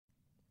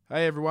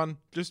Hey everyone,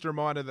 just a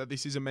reminder that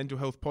this is a mental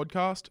health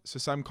podcast, so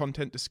some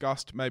content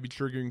discussed may be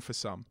triggering for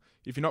some.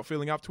 If you're not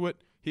feeling up to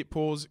it, hit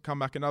pause, come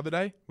back another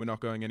day, we're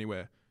not going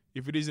anywhere.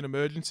 If it is an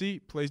emergency,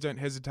 please don't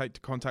hesitate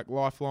to contact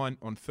Lifeline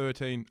on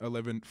 13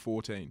 11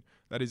 14.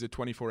 That is a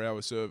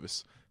 24-hour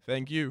service.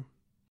 Thank you.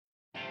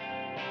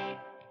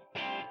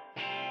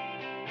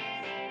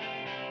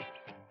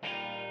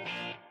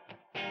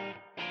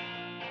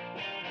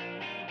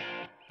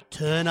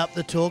 Turn Up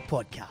the Talk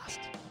podcast,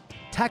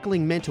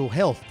 tackling mental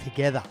health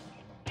together.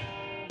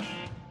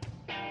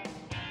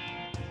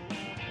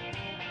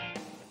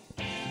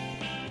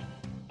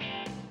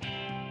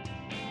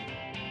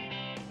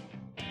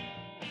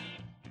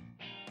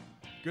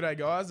 G'day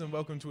guys, and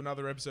welcome to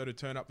another episode of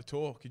Turn Up the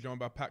Talk. You're joined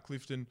by Pat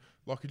Clifton,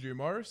 Lockadoo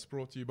Morris,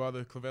 brought to you by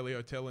the Clovelly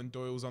Hotel and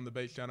Doyle's on the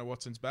beach down at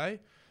Watson's Bay.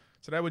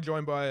 Today we're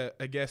joined by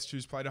a guest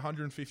who's played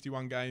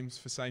 151 games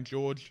for St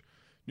George,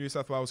 New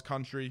South Wales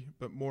country,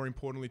 but more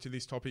importantly to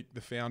this topic, the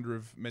founder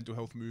of Mental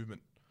Health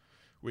Movement,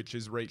 which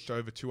has reached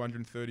over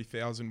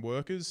 230,000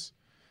 workers.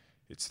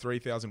 Its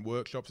 3,000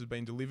 workshops have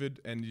been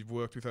delivered, and you've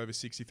worked with over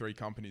 63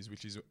 companies,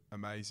 which is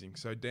amazing.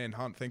 So Dan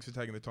Hunt, thanks for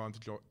taking the time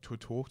to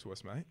talk to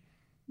us, mate.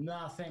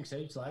 No, thanks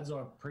heaps, lads. I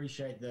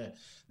appreciate the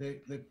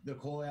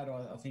call out.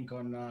 I think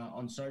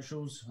on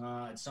socials,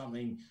 it's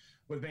something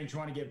we've been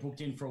trying to get booked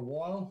in for a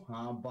while,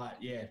 but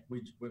yeah,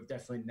 we've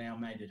definitely now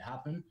made it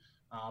happen.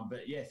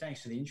 But yeah,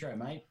 thanks for the intro,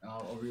 mate. I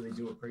really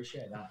do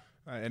appreciate that.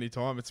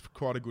 Anytime. It's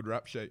quite a good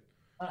rap sheet.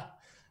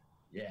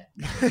 Yeah.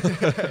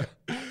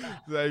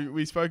 So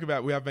we spoke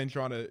about, we have been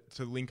trying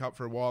to link up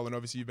for a while, and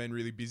obviously you've been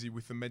really busy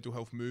with the mental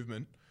health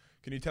movement.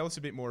 Can you tell us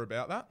a bit more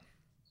about that?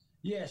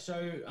 Yeah,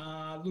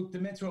 so look, the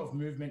mental health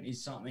movement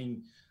is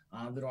something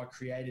that I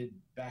created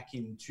back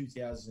in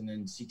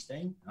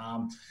 2016.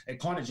 It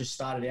kind of just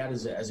started out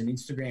as an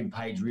Instagram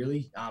page,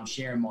 really,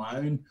 sharing my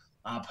own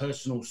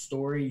personal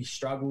story,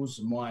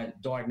 struggles, my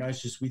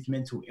diagnosis with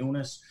mental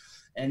illness.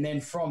 And then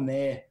from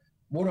there,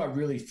 what I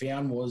really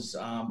found was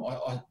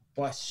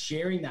by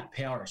sharing that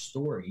power of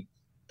story,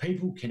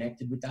 people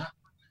connected with that.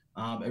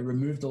 It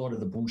removed a lot of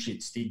the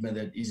bullshit stigma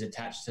that is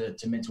attached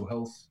to mental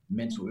health,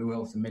 mental ill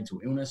health and mental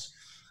illness.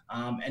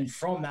 And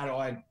from that,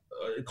 I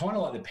kind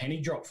of like the penny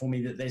drop for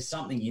me that there's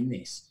something in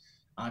this.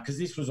 Because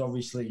this was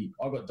obviously,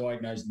 I got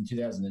diagnosed in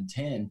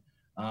 2010.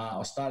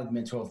 I started the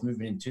mental health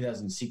movement in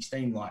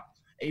 2016. Like,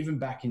 even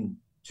back in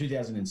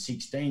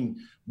 2016,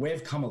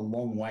 we've come a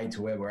long way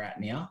to where we're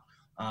at now.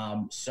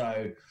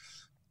 So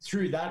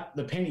through that,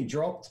 the penny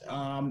dropped.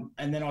 And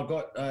then I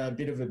got a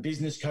bit of a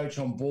business coach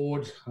on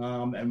board.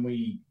 And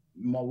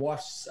my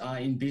wife's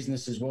in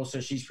business as well, so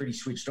she's pretty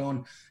switched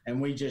on.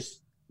 And we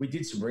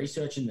did some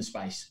research in the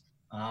space.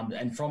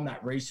 And from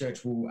that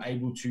research, we were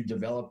able to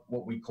develop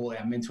what we call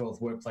our mental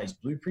health workplace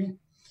blueprint,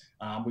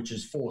 which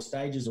is 4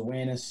 stages: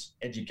 awareness,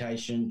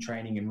 education,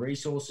 training, and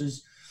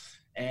resources.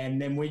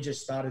 And then we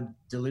just started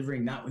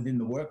delivering that within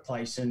the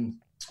workplace. And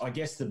I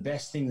guess the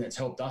best thing that's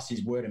helped us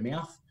is word of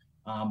mouth.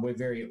 We're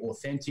very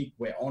authentic,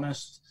 we're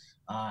honest,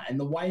 and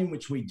the way in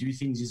which we do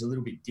things is a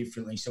little bit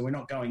differently. So we're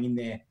not going in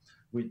there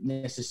with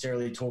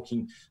necessarily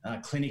talking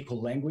clinical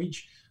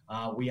language.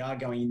 We are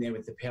going in there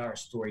with the power of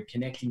story,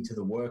 connecting to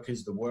the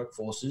workers, the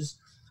workforces,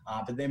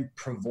 but then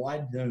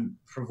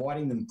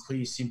providing them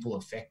clear, simple,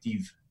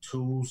 effective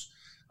tools.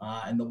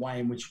 And the way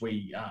in which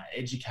we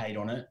educate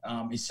on it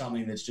is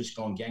something that's just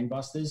gone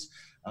gangbusters.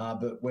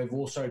 But we've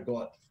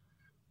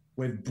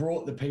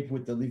brought the people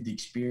with the lived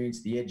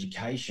experience, the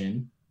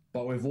education,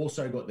 but we've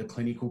also got the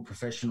clinical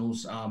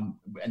professionals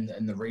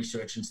and the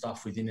research and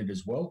stuff within it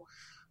as well.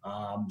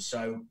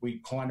 So we're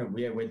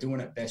doing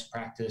it best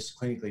practice,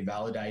 clinically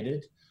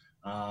validated,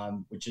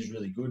 which is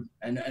really good.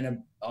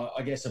 And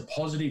I guess a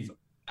positive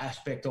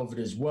aspect of it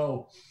as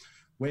well,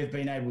 we've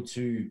been able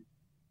to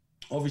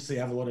obviously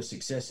have a lot of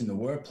success in the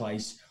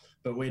workplace,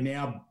 but we're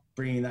now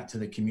bringing that to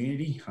the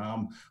community.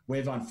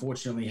 We've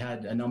unfortunately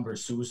had a number of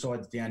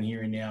suicides down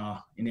here in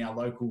our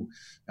local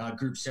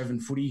Group 7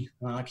 footy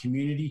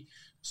community.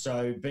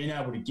 So being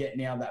able to get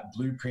now that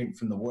blueprint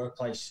from the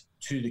workplace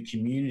to the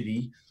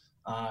community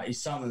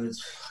is something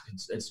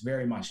it's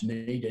very much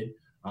needed.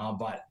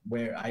 But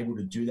we're able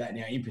to do that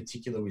now, in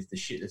particular with the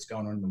shit that's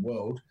going on in the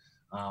world,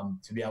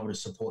 to be able to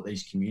support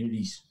these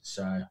communities.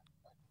 So,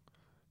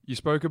 you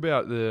spoke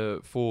about the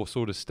 4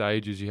 sort of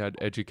stages. You had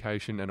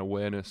education and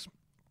awareness,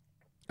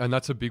 and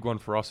that's a big one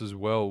for us as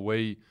well.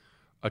 We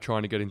are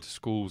trying to get into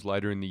schools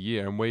later in the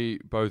year, and we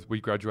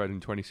graduated in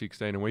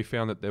 2016, and we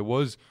found that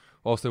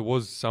whilst there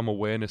was some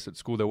awareness at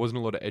school, there wasn't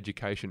a lot of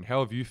education. How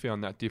have you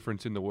found that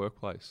difference in the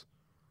workplace?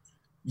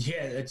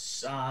 Yeah,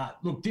 it's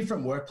look,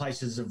 different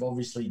workplaces have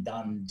obviously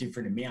done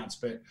different amounts,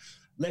 but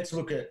let's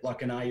look at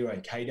like an Are You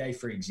OK Day,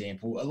 for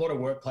example. A lot of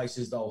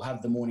workplaces, they'll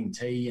have the morning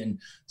tea and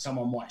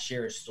someone might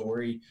share a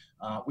story,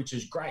 which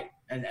is great.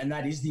 And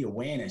that is the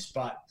awareness.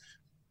 But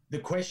the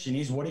question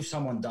is, what if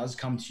someone does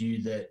come to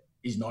you that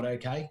is not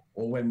okay?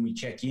 Or when we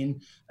check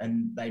in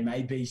and they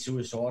may be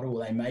suicidal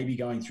or they may be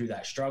going through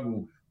that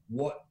struggle,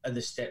 what are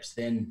the steps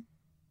then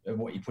of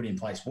what you put in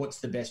place. What's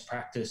the best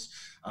practice,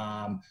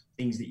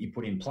 things that you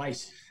put in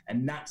place?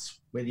 And that's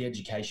where the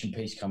education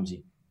piece comes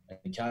in,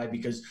 okay?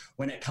 Because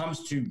when it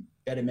comes to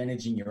better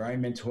managing your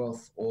own mental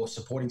health or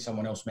supporting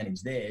someone else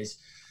manage theirs,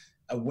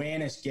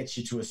 awareness gets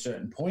you to a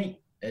certain point.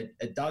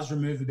 It does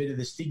remove a bit of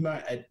the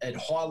stigma. It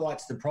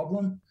highlights the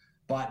problem,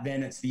 but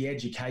then it's the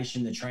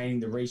education, the training,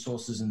 the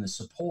resources and the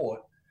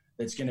support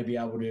that's going to be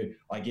able to,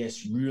 I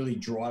guess, really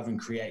drive and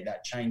create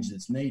that change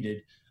that's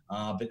needed.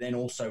 But then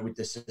also with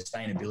the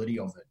sustainability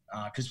of it.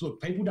 Because,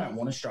 look, people don't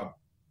want to struggle.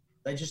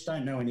 They just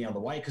don't know any other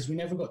way because we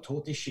never got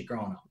taught this shit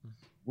growing up.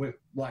 We're,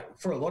 like,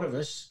 for a lot of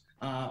us,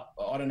 I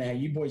don't know how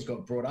you boys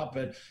got brought up,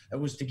 but it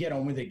was to get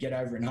on with it, get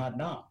over and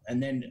harden up.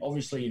 And then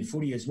obviously in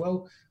footy as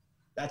well,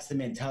 that's the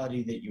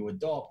mentality that you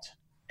adopt.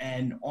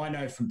 And I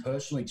know from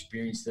personal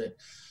experience that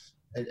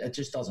it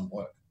just doesn't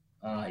work,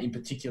 in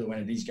particular when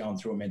it is going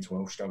through a mental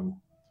health struggle.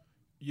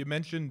 You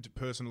mentioned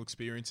personal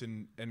experience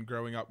and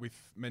growing up with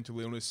mental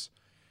illness.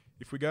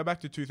 If we go back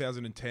to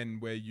 2010,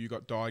 where you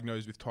got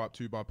diagnosed with type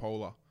 2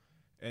 bipolar,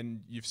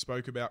 and you've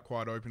spoke about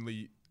quite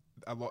openly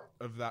a lot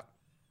of that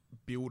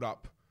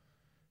build-up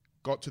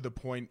got to the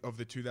point of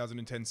the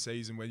 2010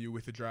 season where you were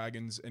with the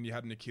Dragons and you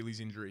had an Achilles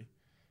injury.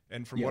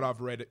 And from what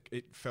I've read,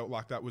 it felt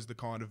like that was the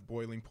kind of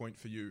boiling point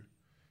for you.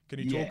 Can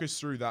you talk us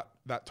through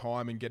that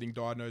time and getting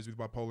diagnosed with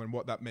bipolar and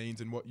what that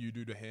means and what you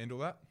do to handle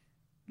that?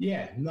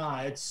 Yeah, no,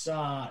 it's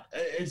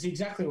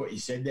exactly what you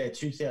said there.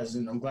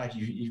 2000. I'm glad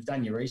you've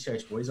done your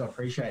research, boys. I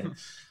appreciate it.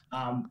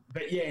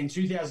 But yeah, in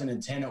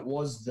 2010, it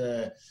was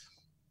the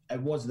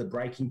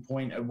breaking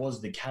point. It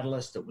was the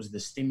catalyst. It was the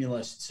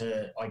stimulus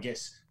to, I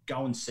guess,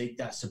 go and seek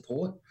that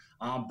support.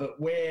 But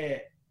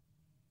where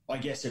I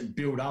guess it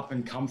built up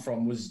and come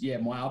from was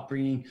my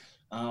upbringing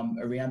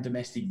around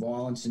domestic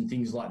violence and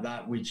things like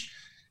that, which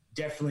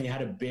definitely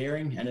had a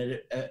bearing, and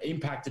it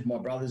impacted my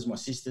brothers, my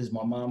sisters,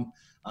 my mum.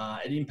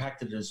 It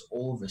impacted us,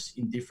 all of us,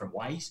 in different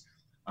ways.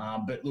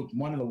 But look,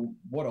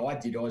 what I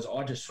did was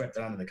I just swept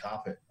it under the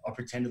carpet. I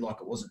pretended like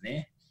it wasn't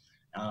there.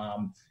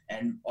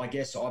 And I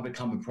guess I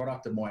become a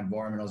product of my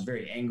environment. I was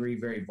very angry,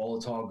 very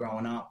volatile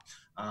growing up,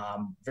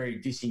 very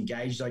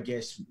disengaged, I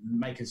guess,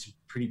 making some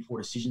pretty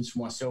poor decisions for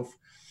myself.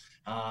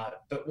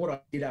 But what I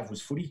did have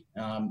was footy,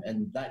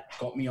 and that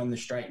got me on the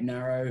straight and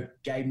narrow,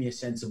 gave me a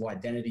sense of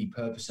identity,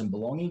 purpose and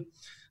belonging.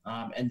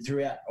 And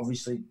throughout,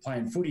 obviously,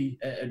 playing footy,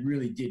 it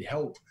really did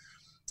help.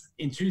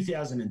 In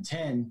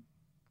 2010,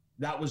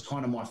 that was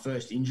kind of my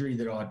first injury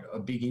a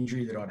big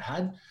injury that I'd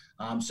had.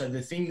 So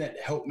the thing that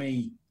helped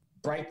me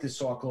break the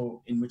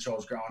cycle in which I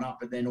was growing up,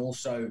 but then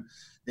also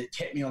that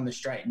kept me on the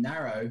straight and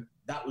narrow,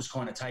 that was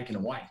kind of taken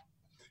away.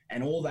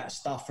 And all that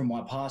stuff from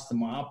my past and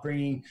my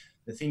upbringing,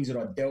 the things that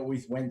I dealt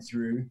with, went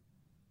through,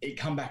 it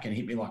come back and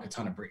hit me like a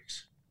ton of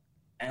bricks.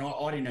 And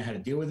I didn't know how to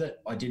deal with it.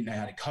 I didn't know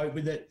how to cope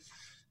with it.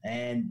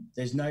 And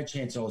there's no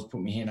chance I was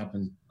putting my hand up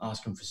and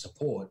asking for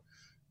support,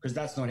 because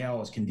that's not how I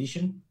was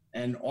conditioned.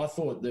 And I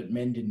thought that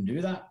men didn't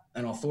do that.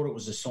 And I thought it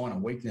was a sign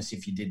of weakness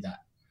if you did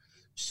that.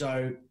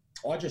 So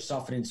I just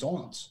suffered in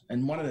silence.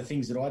 And one of the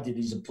things that I did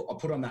is I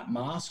put on that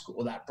mask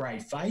or that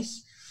brave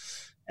face,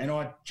 and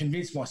I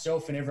convinced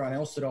myself and everyone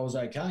else that I was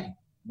okay,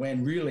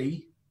 when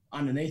really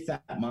underneath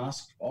that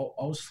mask,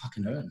 I was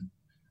fucking hurting.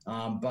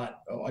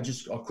 But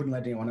I couldn't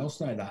let anyone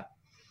else know that.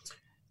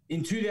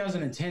 In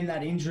 2010,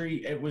 that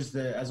injury, it was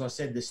as I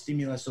said, the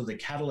stimulus or the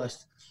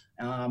catalyst.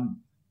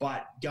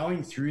 But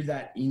going through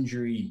that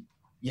injury,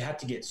 you had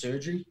to get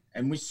surgery,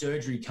 and with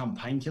surgery come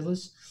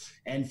painkillers.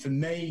 And for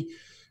me,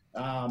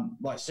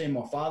 like seeing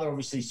my father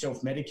obviously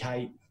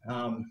self-medicate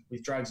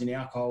with drugs and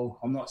alcohol,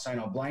 I'm not saying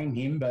I blame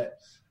him, but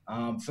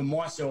for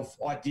myself,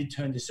 I did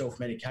turn to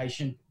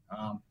self-medication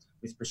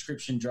with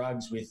prescription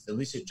drugs, with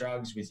illicit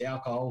drugs, with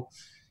alcohol,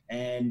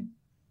 and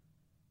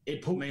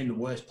it put me in the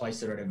worst place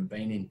that I'd ever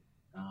been in.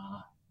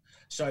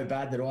 So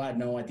bad that I had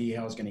no idea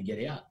how I was going to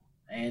get out.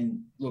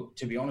 And look,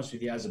 to be honest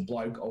with you, as a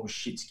bloke, I was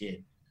shit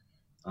scared.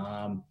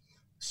 One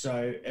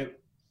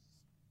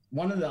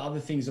of the other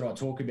things that I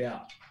talk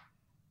about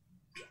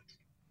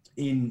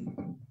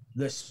in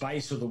the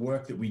space of the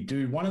work that we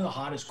do, one of the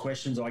hardest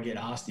questions I get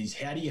asked is,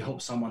 how do you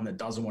help someone that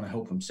doesn't want to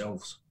help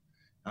themselves?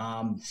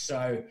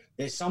 So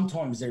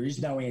sometimes there is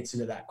no answer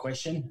to that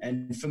question.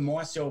 And for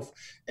myself,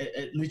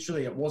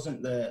 it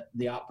wasn't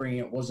the upbringing,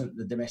 it wasn't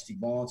the domestic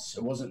violence,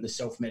 it wasn't the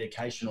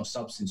self-medication or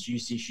substance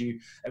use issue,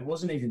 it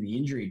wasn't even the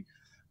injury.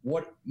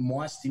 What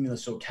my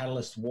stimulus or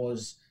catalyst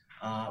was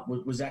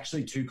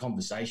actually two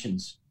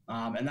conversations.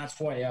 And that's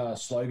why our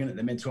slogan at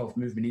the Mental Health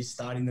Movement is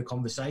starting the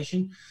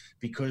conversation,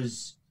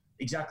 because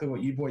exactly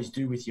what you boys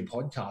do with your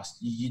podcast,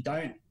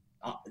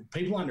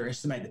 people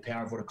underestimate the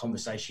power of what a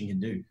conversation can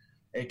do.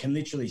 It can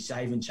literally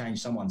save and change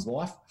someone's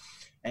life.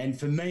 And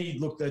for me,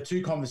 look, the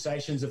two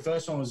conversations, the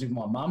first one was with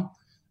my mum.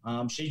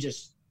 She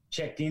just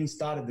checked in,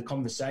 started the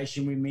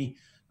conversation with me.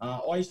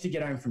 I used to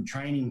get home from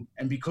training,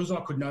 and because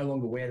I could no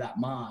longer wear that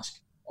mask,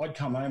 I'd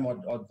come home,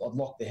 I'd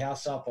lock the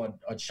house up,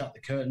 I'd shut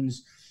the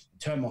curtains,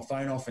 turn my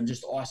phone off, and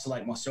just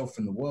isolate myself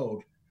from the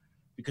world.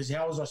 Because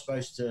how was I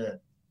supposed to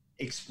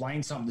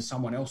explain something to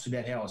someone else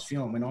about how I was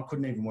feeling when I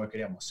couldn't even work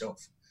it out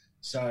myself?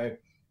 So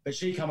But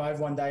she come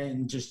over one day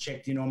and just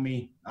checked in on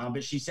me.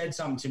 But she said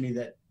something to me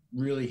that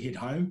really hit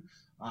home.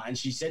 And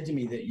she said to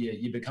me that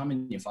you're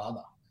becoming your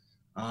father.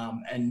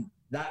 And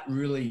that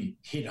really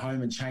hit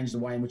home and changed the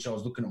way in which I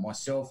was looking at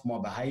myself, my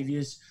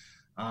behaviours,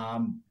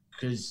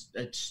 because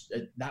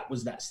that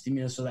was that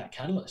stimulus or that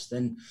catalyst.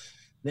 And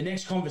the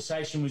next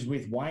conversation was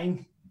with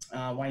Wayne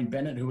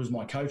Bennett, who was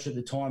my coach at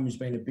the time, who's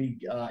been a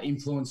big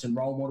influence and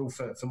role model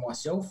for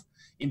myself,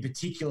 in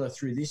particular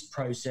through this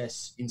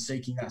process in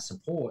seeking that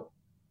support.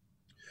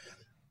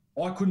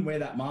 I couldn't wear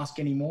that mask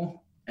anymore,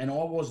 and I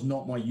was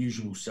not my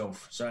usual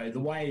self. So the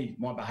way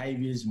my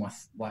behaviours,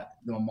 my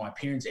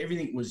appearance,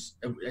 everything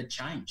it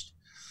changed.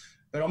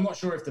 But I'm not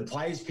sure if the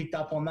players picked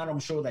up on that. I'm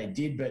sure they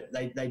did, but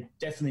they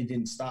definitely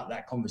didn't start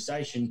that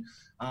conversation.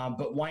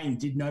 But Wayne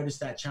did notice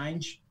that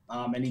change,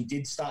 and he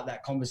did start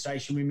that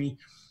conversation with me.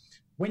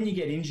 When you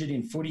get injured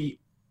in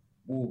footy,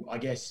 well, I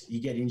guess you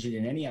get injured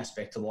in any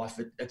aspect of life,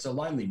 it's a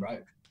lonely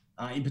road.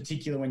 In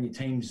particular, when your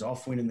team's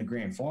off winning the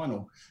grand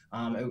final,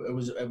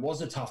 it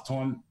was a tough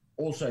time.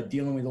 Also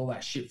dealing with all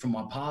that shit from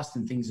my past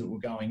and things that were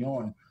going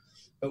on.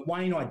 But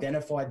Wayne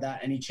identified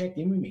that, and he checked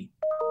in with me.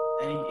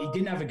 And he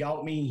didn't have a go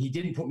at me. He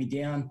didn't put me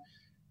down.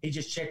 He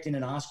just checked in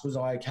and asked, was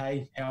I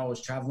okay, how I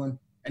was traveling?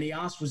 And he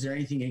asked, was there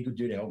anything he could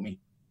do to help me?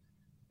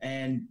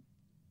 And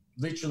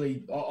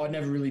literally, I'd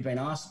never really been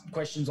asked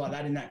questions like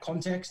that in that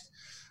context.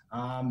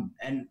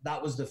 And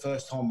that was the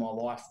first time in my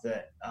life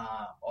that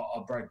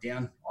I broke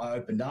down. I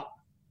opened up.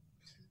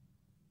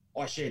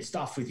 I shared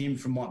stuff with him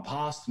from my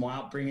past, my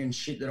upbringing,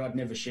 shit that I'd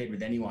never shared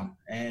with anyone.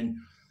 And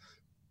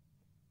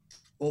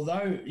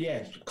although,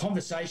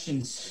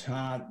 conversations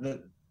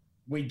that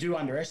we do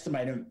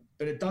underestimate them,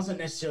 but it doesn't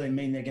necessarily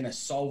mean they're going to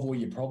solve all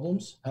your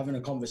problems, having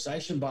a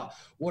conversation. But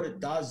what it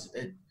does,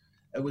 it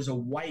was a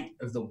weight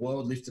of the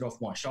world lifted off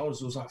my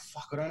shoulders. It was like,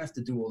 fuck, I don't have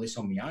to do all this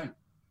on my own.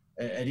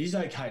 It is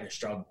okay to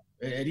struggle.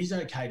 It is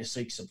okay to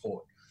seek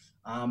support.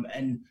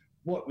 And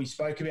what we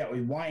spoke about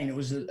with Wayne, it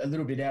was a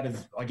little bit out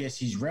of, I guess,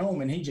 his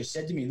realm. And he just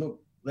said to me, look,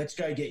 let's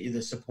go get you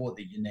the support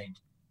that you need.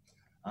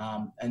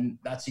 And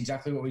that's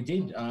exactly what we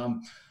did.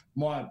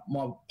 My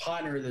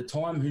partner at the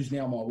time, who's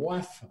now my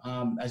wife,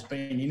 has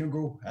been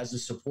integral as a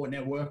support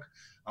network.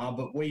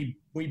 But we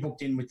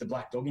booked in with the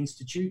Black Dog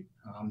Institute.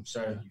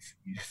 So if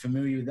you're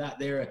familiar with that,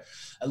 they're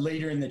a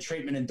leader in the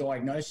treatment and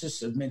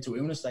diagnosis of mental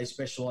illness. They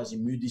specialise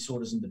in mood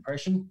disorders and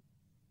depression.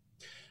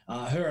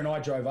 Her and I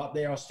drove up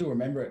there. I still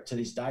remember it to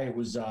this day. It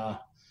was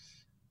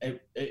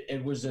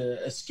it was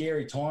a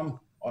scary time,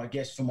 I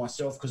guess, for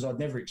myself, because I'd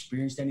never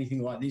experienced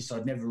anything like this.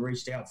 I'd never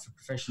reached out for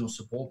professional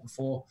support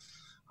before.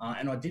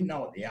 And I didn't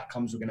know what the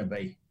outcomes were going to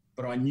be,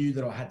 but I knew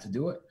that I had to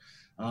do it.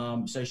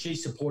 So she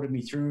supported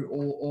me through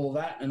all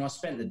that. And I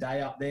spent the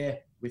day up there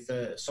with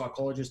a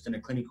psychologist and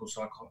a clinical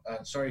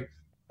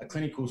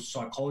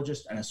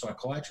psychologist and a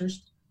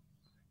psychiatrist.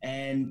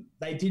 And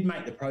they did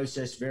make the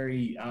process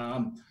very,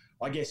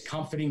 I guess,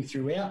 comforting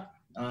throughout,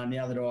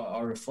 now that I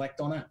reflect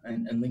on it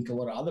and link a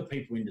lot of other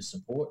people into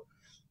support.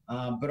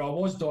 But I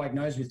was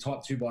diagnosed with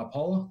type 2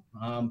 bipolar,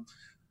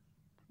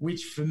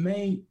 which for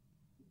me,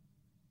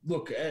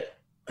 look,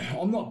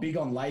 I'm not big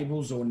on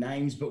labels or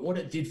names, but what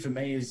it did for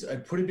me is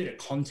it put a bit of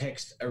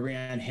context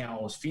around how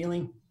I was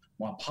feeling,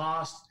 my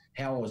past,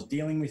 how I was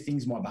dealing with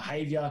things, my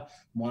behavior,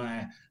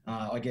 my,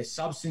 I guess,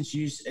 substance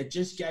use. It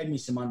just gave me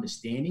some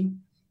understanding.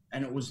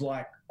 And it was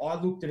like, I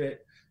looked at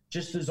it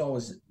just as I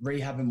was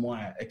rehabbing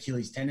my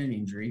Achilles tendon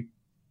injury.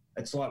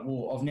 It's like,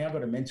 well, I've now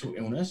got a mental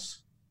illness.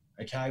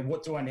 Okay,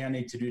 what do I now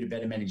need to do to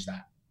better manage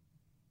that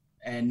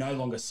and no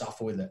longer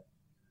suffer with it?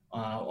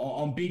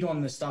 I'm big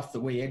on the stuff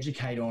that we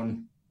educate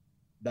on,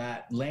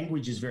 that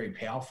language is very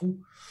powerful.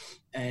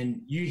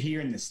 And you hear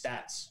in the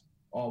stats,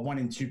 1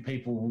 in 2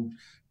 people will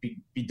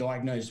be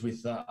diagnosed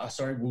with,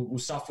 will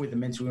suffer with a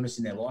mental illness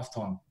in their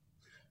lifetime.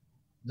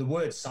 The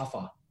word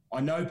suffer.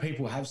 I know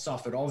people have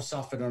suffered. I've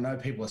suffered. I know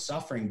people are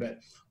suffering. But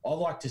I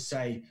like to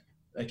say,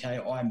 okay,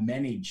 I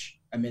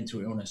manage a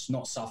mental illness,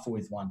 not suffer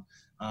with one.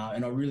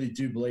 And I really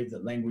do believe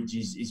that language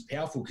is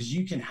powerful, because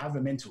you can have a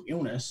mental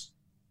illness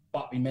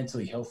but be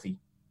mentally healthy.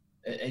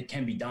 It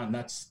can be done.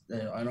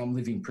 And I'm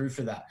living proof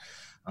of that.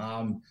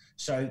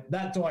 So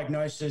that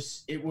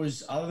diagnosis, it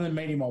was, other than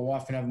meeting my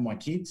wife and having my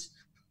kids,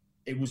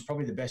 it was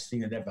probably the best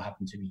thing that ever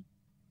happened to me,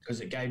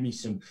 because it gave me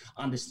some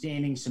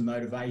understanding, some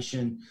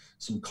motivation,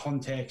 some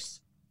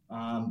context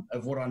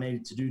of what I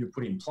needed to do to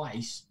put in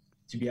place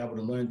to be able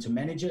to learn to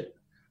manage it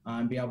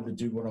and be able to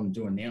do what I'm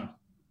doing now.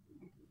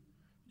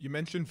 You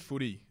mentioned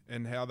footy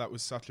and how that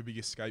was such a big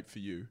escape for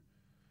you.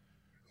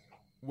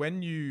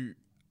 When you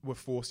were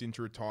forced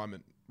into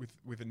retirement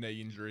with a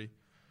knee injury,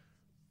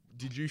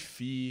 did you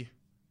fear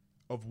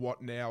of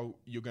what now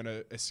you're going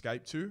to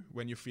escape to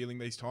when you're feeling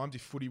these times?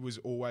 If footy was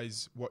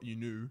always what you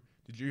knew,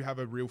 did you have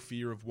a real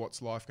fear of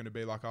what's life going to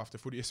be like after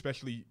footy,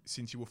 especially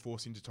since you were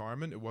forced into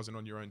retirement? It wasn't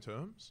on your own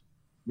terms?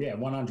 Yeah,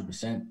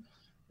 100%.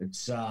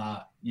 It's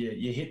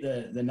you hit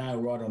the nail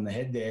right on the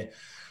head there.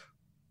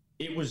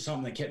 It was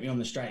something that kept me on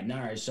the straight and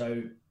narrow.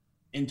 So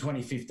in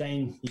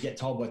 2015, you get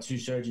told by 2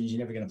 surgeons you're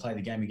never going to play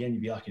the game again.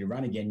 You'd be lucky to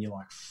run again. You're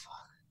like,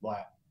 fuck.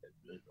 Like,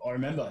 I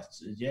remember,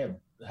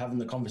 having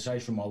the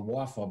conversation with my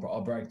wife. I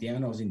broke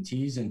down. I was in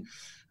tears, and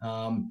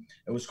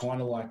it was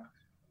kind of like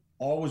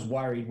I was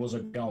worried, was I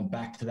going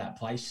back to that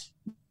place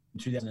in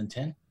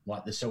 2010?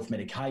 Like the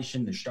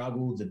self-medication, the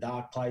struggle, the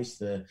dark place,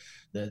 the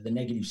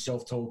negative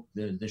self-talk,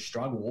 the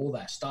struggle, all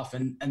that stuff.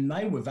 And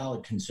they were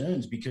valid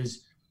concerns,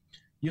 because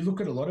you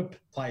look at a lot of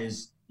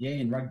players,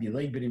 in rugby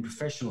league, but in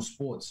professional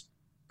sports,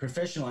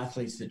 professional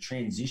athletes that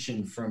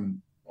transition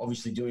from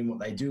obviously doing what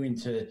they do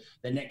into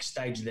the next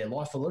stage of their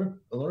life. A lot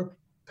of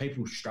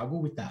people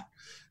struggle with that,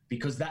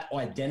 because that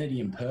identity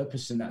and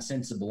purpose and that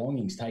sense of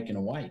belonging is taken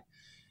away.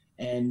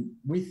 And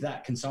with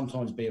that can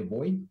sometimes be a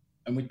void,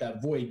 and with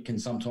that void can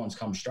sometimes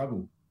come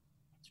struggle.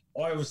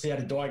 I obviously had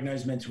a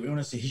diagnosed mental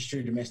illness, a history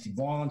of domestic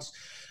violence,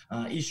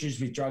 issues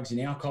with drugs and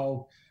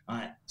alcohol.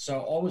 So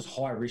I was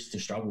high risk to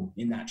struggle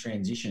in that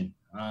transition.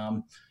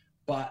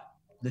 But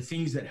the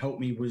things that helped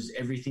me was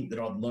everything that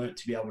I'd learned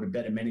to be able to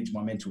better manage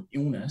my mental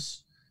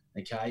illness.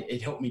 Okay,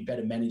 it helped me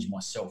better manage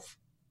myself,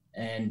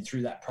 and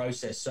through that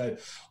process. So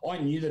I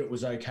knew that it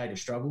was okay to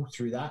struggle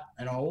through that,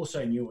 and I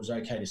also knew it was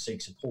okay to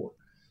seek support.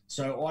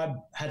 So I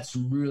had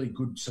some really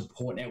good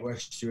support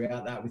networks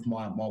throughout that with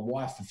my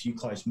wife, a few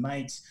close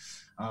mates,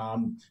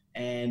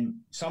 and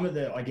some of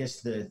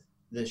the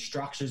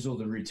structures or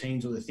the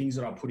routines or the things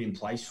that I put in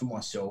place for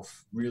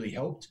myself really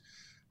helped.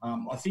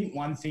 I think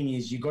one thing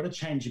is you've got to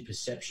change your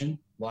perception.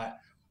 Like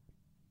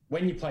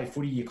when you play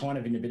footy, you're kind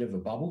of in a bit of a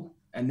bubble.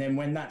 And then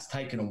when that's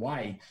taken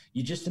away,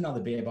 you're just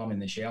another bare bum in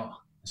the shower.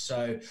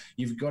 So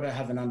you've got to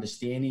have an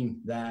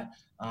understanding that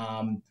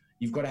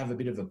you've got to have a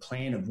bit of a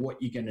plan of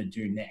what you're going to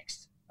do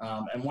next.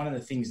 And one of the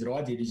things that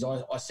I did is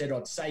I said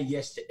I'd say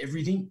yes to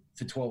everything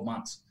for 12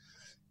 months.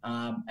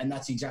 And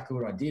that's exactly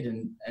what I did.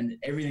 And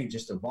everything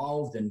just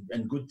evolved,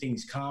 and good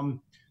things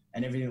come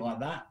and everything like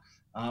that.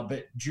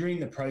 But during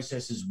the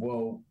process as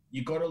well,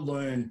 you got to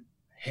learn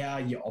how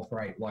you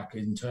operate, like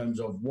in terms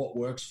of what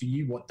works for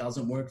you, what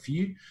doesn't work for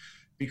you.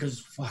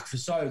 Because for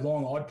so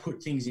long, I'd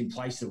put things in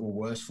place that were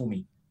worse for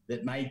me,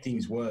 that made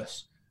things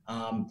worse.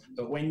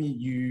 But when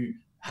you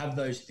have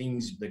those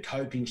things, the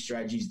coping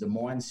strategies, the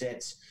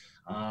mindsets,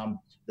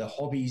 the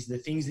hobbies, the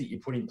things that you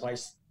put in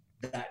place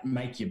that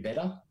make you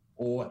better,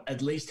 or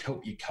at least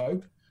help you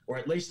cope, or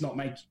at least not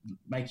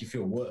make you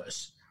feel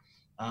worse.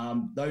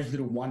 Those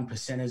little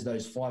 1%ers,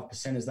 those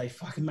 5%ers, they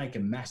fucking make a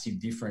massive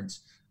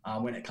difference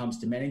when it comes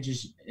to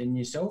managers in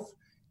yourself.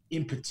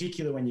 In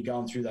particular, when you're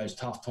going through those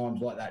tough times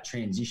like that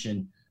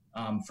transition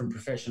from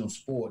professional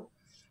sport.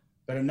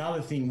 But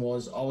another thing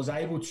was I was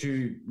able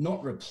to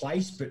not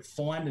replace, but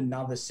find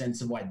another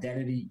sense of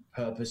identity,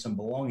 purpose, and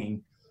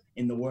belonging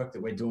in the work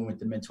that we're doing with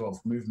the mental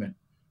health movement.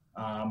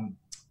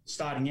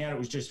 Starting out, it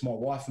was just my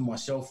wife and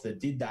myself that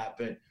did that.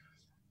 But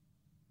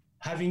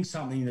having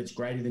something that's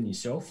greater than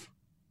yourself,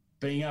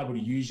 being able to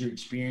use your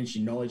experience,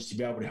 your knowledge to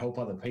be able to help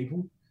other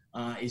people,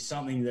 is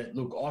something that,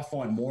 look, I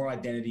find more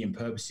identity and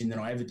purpose in than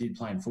I ever did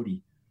playing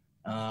footy.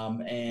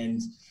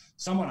 And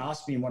someone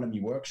asked me in one of my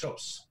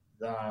workshops,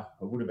 it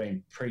would have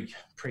been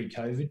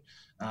pre-COVID,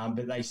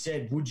 but they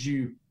said, would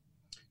you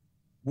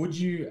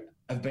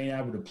have been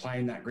able to play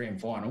in that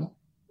grand final,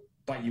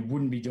 but you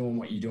wouldn't be doing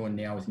what you're doing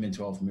now with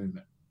mental health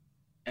movement?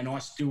 And I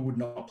still would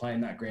not play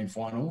in that grand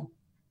final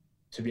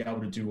to be able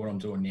to do what I'm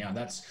doing now.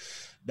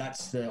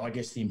 That's the, I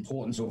guess, the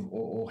importance of,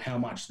 or how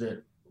much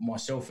that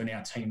myself and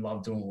our team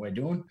love doing what we're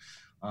doing.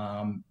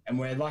 And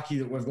we're lucky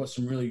that we've got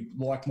some really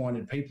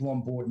like-minded people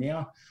on board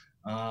now.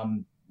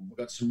 We've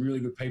got some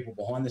really good people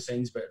behind the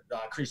scenes, but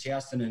Chris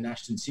Houston and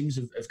Ashton Sims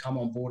have come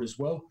on board as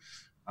well.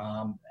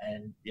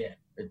 And yeah,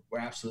 we're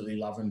absolutely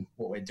loving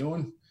what we're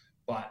doing.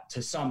 But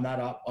to sum that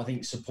up, I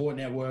think support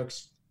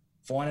networks,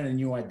 finding a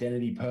new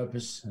identity,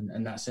 purpose,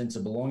 and that sense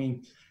of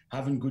belonging,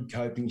 having good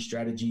coping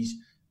strategies,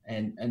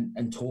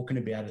 and talking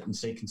about it and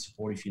seeking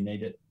support if you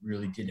need it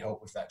really did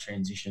help with that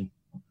transition.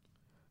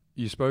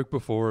 You spoke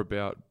before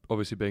about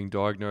obviously being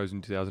diagnosed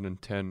in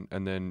 2010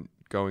 and then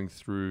going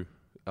through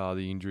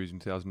the injuries in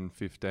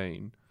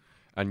 2015,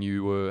 and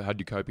you had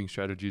your coping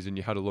strategies and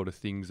you had a lot of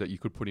things that you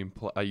could put in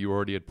you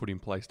already had put in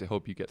place to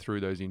help you get through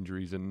those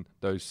injuries and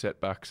those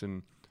setbacks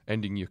and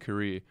ending your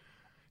career.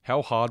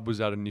 How hard was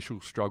that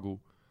initial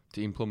struggle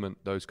to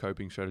implement those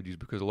coping strategies?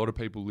 Because a lot of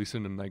people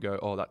listen and they go,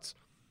 oh, that's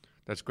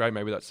great,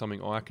 maybe that's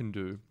something I can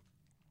do.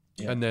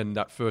 Yeah. And then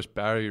that first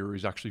barrier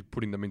is actually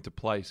putting them into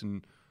place,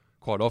 and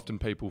quite often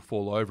people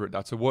fall over at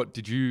that. So what,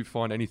 did you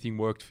find anything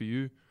worked for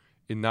you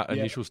in that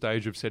initial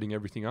stage of setting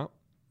everything up?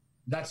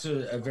 That's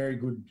a very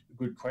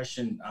good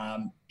question.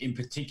 In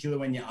particular,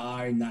 when you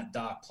are in that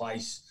dark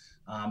place,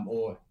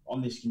 or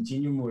on this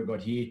continuum we've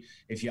got here,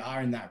 if you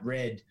are in that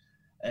red,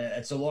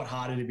 it's a lot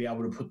harder to be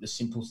able to put the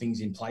simple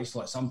things in place.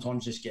 Like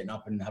sometimes just getting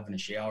up and having a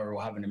shower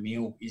or having a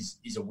meal is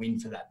a win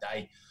for that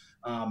day.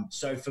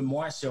 So for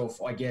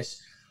myself, I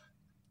guess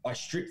I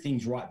stripped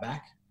things right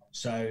back.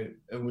 So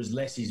it was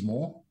less is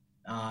more,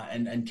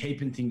 and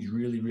keeping things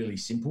really, really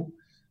simple.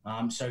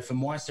 So for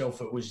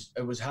myself, it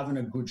was having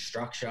a good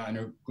structure and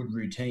a good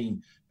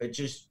routine, but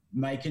just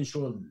making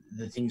sure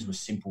the things were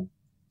simple.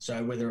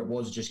 So whether it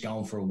was just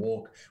going for a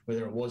walk,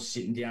 whether it was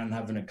sitting down and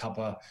having a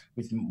cuppa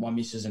with my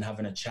missus and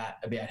having a chat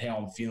about how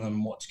I'm feeling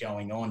and what's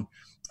going on.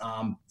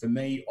 For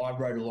me, I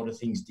wrote a lot of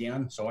things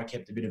down. So I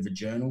kept a bit of a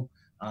journal,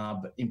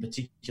 but in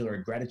particular,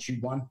 a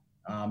gratitude one.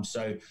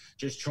 So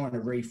just trying to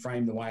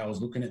reframe the way I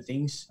was looking at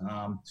things.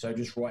 So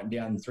just writing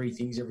down 3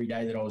 things every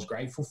day that I was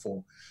grateful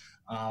for.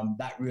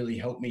 That really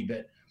helped me.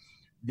 But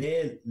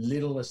they're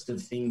littlest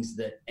of things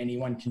that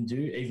anyone can do,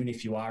 even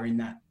if you are in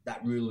that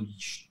really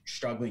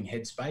struggling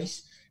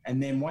headspace.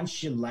 And then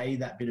once you lay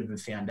that bit of a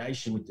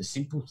foundation with the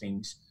simple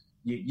things,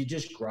 you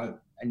just grow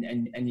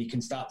and you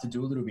can start to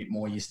do a little bit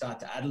more. You start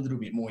to add a little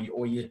bit more,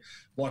 or you,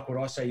 like what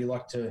I say, you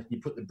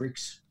put the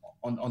bricks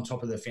on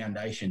top of the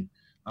foundation.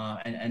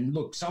 And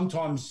look,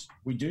 sometimes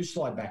we do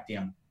slide back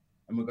down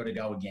and we've got to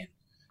go again.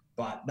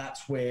 But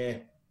that's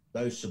where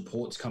those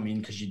supports come in,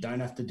 because you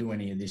don't have to do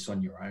any of this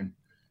on your own.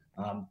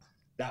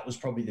 That was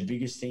probably the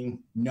biggest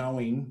thing,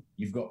 knowing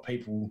you've got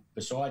people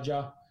beside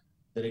you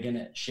that are going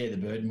to share the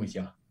burden with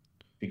you.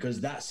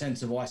 Because that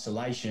sense of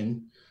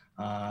isolation,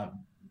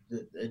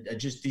 it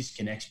just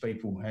disconnects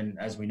people. And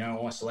as we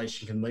know,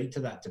 isolation can lead to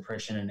that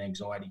depression and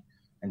anxiety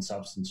and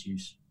substance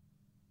use.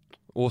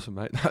 Awesome,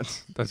 mate.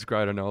 That's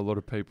great. I know a lot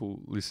of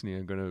people listening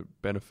are going to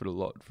benefit a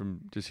lot from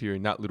just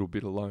hearing that little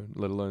bit alone,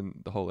 let alone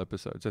the whole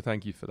episode. So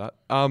thank you for that.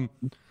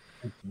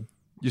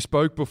 You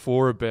spoke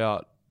before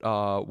about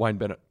Wayne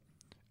Bennett,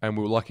 and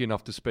we were lucky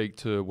enough to speak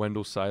to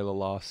Wendell Saylor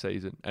last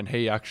season, and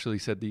he actually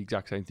said the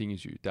exact same thing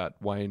as you, that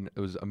Wayne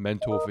was a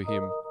mentor for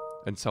him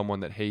and someone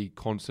that he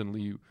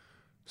constantly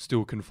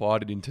still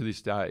confided in to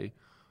this day.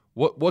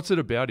 What's it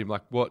about him?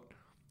 Like, what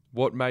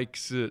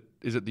makes it?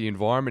 Is it the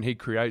environment he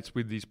creates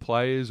with these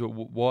players, or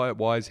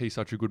why is he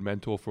such a good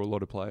mentor for a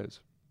lot of players?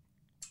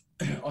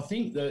 I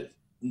think that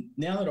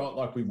now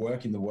that we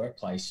work in the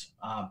workplace,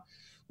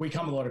 we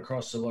come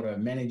across a lot of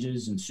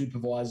managers and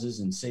supervisors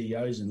and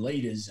CEOs and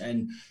leaders,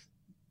 and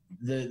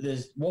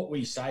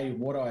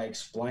what I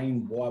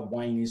explain why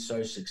Wayne is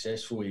so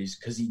successful is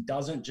because he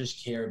doesn't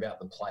just care about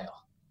the player.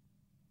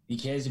 He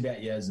cares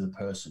about you as the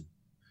person.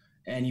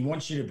 And he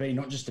wants you to be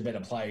not just a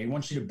better player, he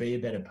wants you to be a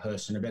better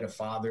person, a better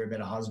father, a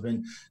better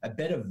husband, a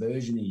better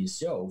version of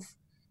yourself.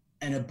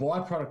 And a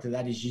byproduct of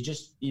that is you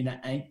just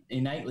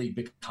innately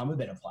become a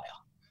better player.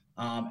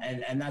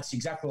 And that's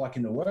exactly like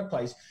in the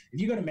workplace.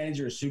 If you've got a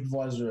manager, a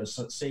supervisor, a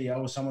CEO,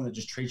 or someone that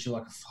just treats you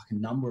like a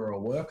fucking number or a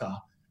worker,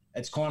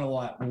 it's kind of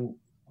like, well,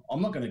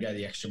 I'm not going to go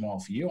the extra mile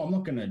for you. I'm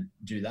not going to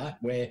do that.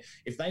 Where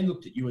if they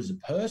looked at you as a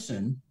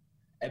person,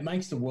 it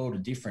makes the world a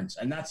difference.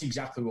 And that's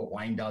exactly what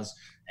Wayne does.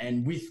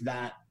 And with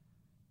that,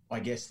 I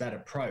guess that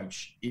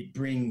approach, it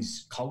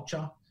brings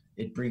culture,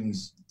 it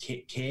brings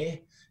care,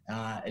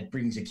 it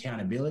brings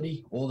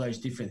accountability, all those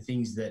different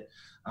things that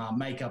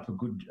make up a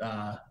good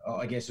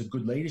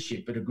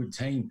leadership, but a good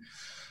team.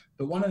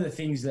 But one of the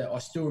things that I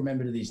still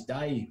remember to this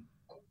day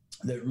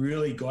that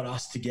really got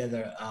us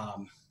together,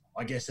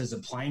 I guess as a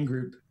playing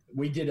group,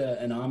 we did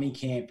an army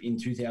camp in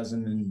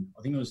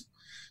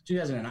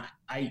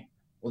 2008,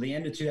 or the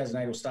end of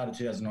 2008 or start of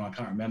 2009, I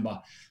can't remember.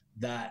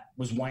 That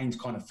was Wayne's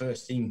kind of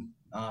first thing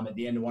at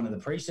the end of one of the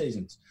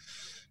pre-seasons.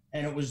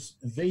 And it was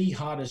the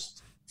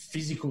hardest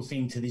physical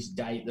thing to this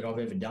date that I've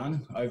ever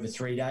done. Over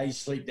 3 days,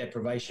 sleep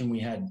deprivation. We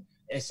had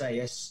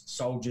SAS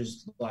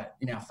soldiers like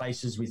in our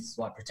faces with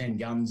like pretend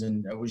guns,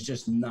 and it was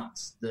just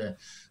nuts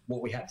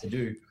what we had to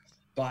do.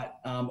 But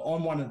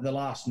on one of the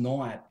last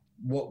night,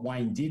 what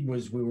Wayne did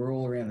was we were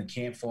all around the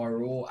campfire,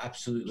 we were all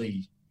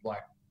absolutely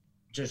like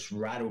just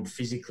rattled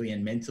physically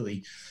and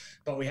mentally.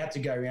 But we had to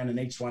go around and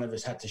each one of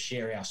us had to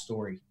share our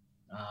story.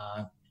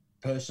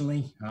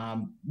 Personally,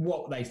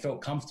 what they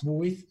felt comfortable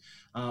with,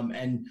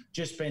 and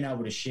just being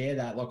able to share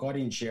that. Like I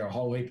didn't share a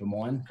whole heap of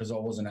mine because I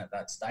wasn't at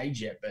that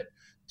stage yet, but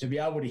to be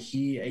able to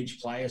hear each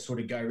player sort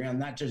of go around,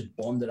 that just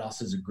bonded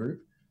us as a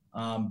group.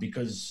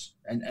 Because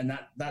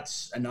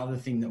that's another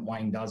thing that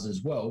Wayne does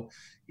as well,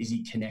 is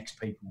he connects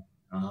people.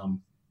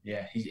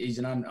 He's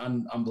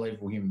an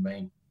unbelievable human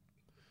being.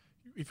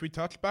 If we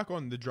touch back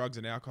on the drugs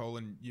and alcohol,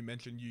 and you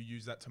mentioned you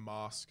use that to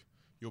mask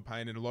your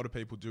pain, and a lot of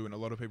people do, and a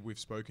lot of people we've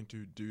spoken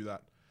to do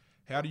that.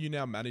 How do you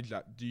now manage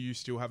that? Do you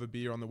still have a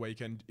beer on the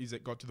weekend? Is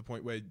it got to the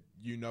point where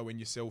you know in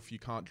yourself you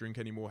can't drink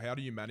anymore? How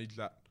do you manage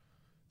that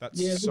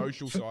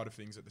social side of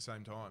things at the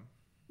same time?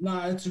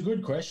 No, it's a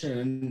good question.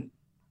 And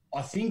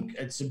I think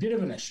it's a bit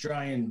of an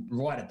Australian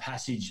rite of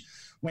passage.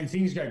 When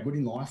things go good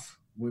in life,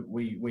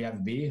 we have a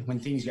beer. When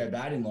things go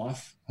bad in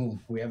life,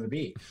 we have a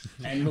beer.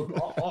 And look,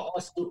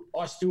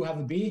 I still have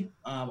a beer.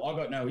 I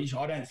got no issue.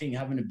 I don't think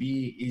having a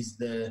beer is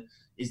the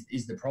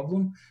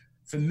problem.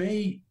 For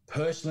me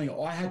personally,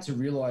 I had to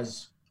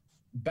realize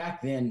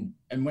back then,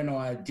 and when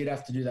I did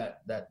have to do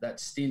that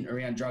stint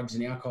around drugs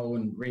and alcohol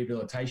and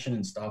rehabilitation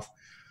and stuff,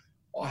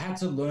 I had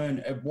to learn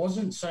it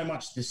wasn't so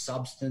much the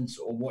substance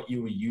or what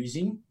you were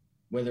using,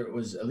 whether it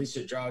was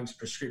illicit drugs,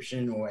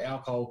 prescription, or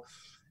alcohol.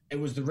 It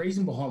was the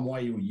reason behind why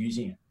you were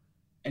using it.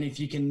 And if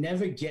you can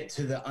never get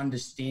to the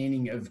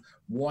understanding of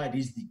why it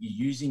is that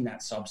you're using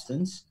that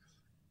substance,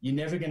 you're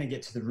never going to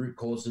get to the root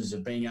causes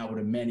of being able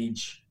to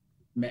manage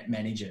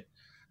it.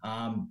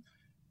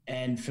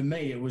 And for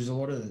me, it was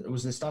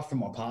the stuff from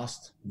my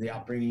past, the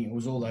upbringing. It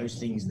was all those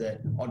things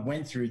that I'd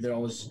went through that I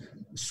was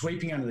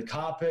sweeping under the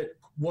carpet,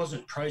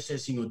 wasn't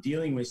processing or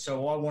dealing with.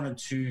 So I wanted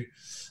to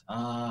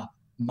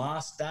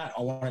mask that.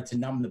 I wanted to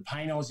numb the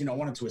pain I was in. I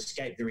wanted to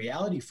escape the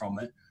reality from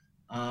it.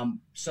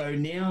 So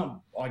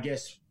now, I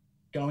guess,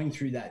 going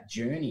through that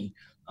journey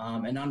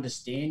and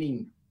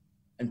understanding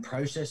and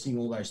processing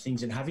all those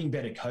things and having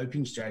better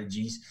coping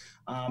strategies,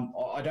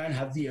 I don't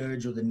have the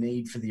urge or the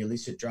need for the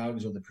illicit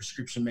drugs or the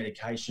prescription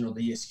medication or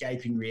the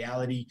escaping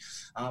reality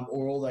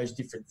or all those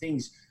different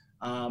things.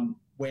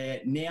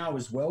 Where now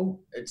as well,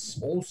 it's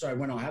also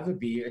when I have a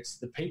beer, it's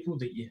the people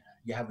that you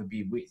have a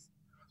beer with.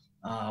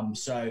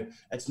 So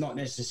it's not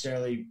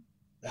necessarily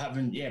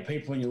having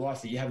people in your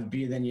life that you have a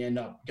beer, then you end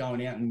up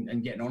going out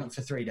and getting on it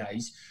for 3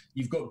 days.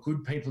 You've got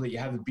good people that you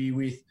have a beer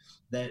with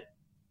that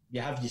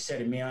you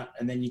set amount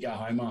and then you go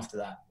home after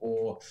that,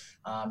 or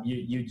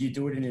you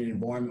do it in an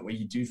environment where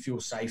you do feel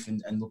safe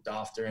and looked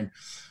after. And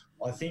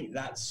I think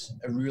that's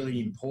a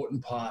really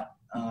important part,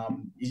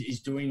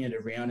 is doing it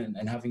around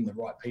and having the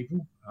right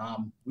people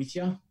with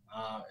you.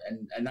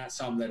 And that's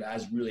something that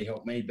has really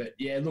helped me. But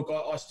yeah, look,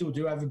 I still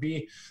do have a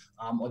beer.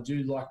 I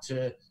do like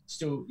to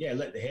still,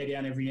 let the hair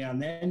down every now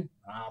and then.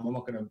 I'm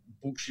not going to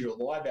bullshit or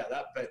lie about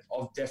that, but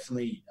I've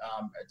definitely,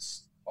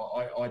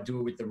 I do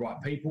it with the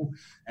right people,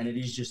 and it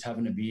is just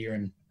having a beer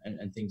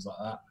and things like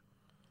that.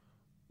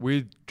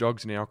 With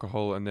drugs and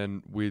alcohol, and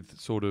then with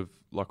sort of,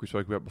 like we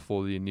spoke about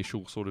before, the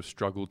initial sort of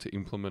struggle to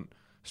implement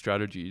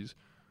strategies,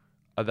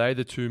 are they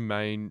the two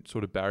main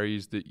sort of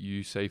barriers that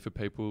you see for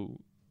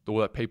people,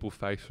 or that people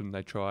face when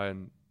they try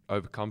and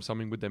overcome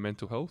something with their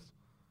mental health?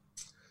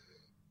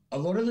 A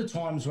lot of the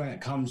times when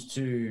it comes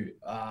to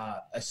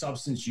a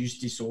substance use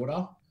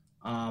disorder,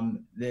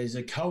 there's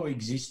a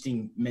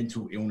coexisting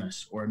mental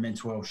illness or a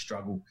mental health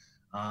struggle.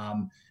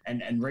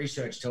 And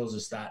research tells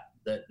us that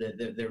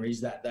there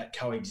is that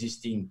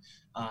coexisting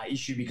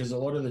issue, because a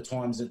lot of the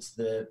times it's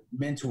the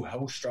mental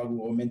health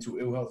struggle or mental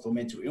ill health or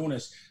mental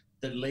illness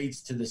that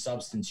leads to the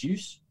substance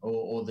use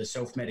or the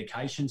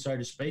self-medication, so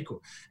to speak.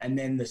 And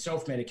then the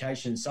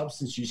self-medication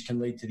substance use can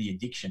lead to the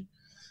addiction.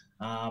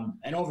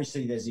 And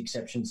obviously there's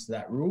exceptions to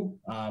that rule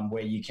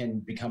where you can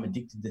become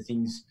addicted to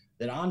things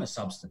that aren't a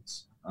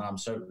substance.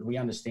 So we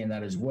understand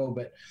that as well.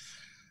 But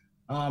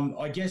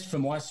I guess for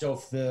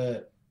myself,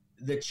 the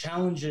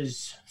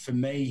challenges for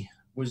me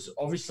was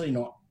obviously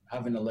not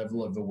having a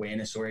level of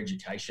awareness or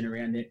education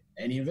around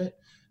any of it.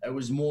 It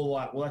was more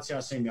like, well, that's how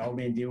I seen my old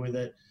man deal with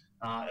it.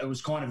 It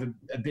was kind of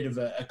a bit of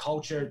a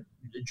culture,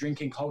 a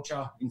drinking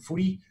culture in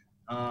footy.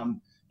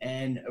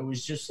 And it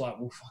was just like,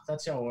 well, fuck,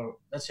 that's how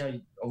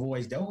I've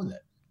always dealt with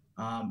it.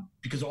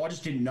 Because I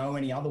just didn't know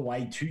any other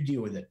way to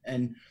deal with it.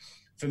 And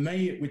for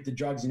me, with the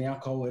drugs and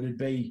alcohol,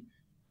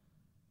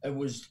 it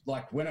was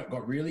like when it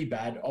got really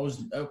bad, I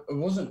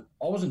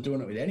wasn't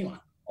doing it with anyone.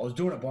 I was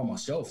doing it by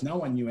myself. No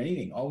one knew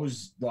anything. I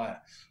was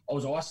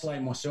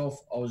isolating myself.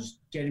 I was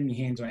getting my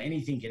hands on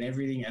anything and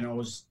everything. And I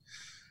was,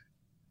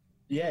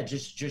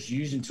 just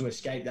using to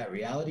escape that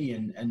reality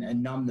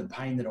and numb the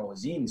pain that I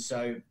was in.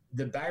 So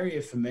the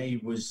barrier for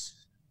me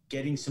was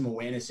getting some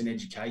awareness and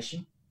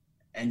education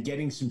and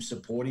getting some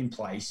support in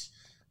place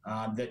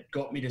that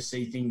got me to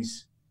see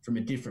things from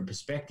a different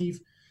perspective,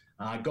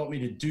 got me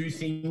to do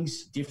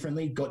things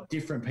differently, got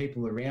different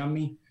people around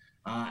me.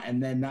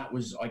 And then that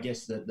was, I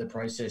guess, the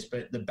process.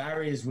 But the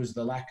barriers was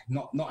the lack,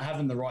 not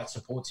having the right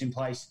supports in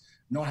place,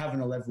 not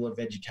having a level of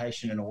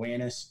education and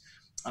awareness,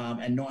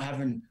 and not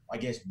having, I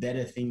guess,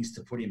 better things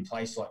to put in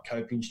place like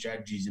coping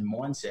strategies and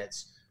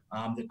mindsets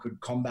that could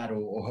combat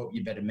or help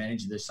you better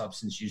manage the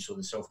substance use or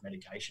the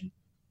self-medication.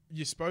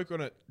 You spoke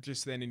on it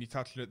just then and you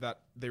touched on it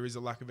that there is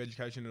a lack of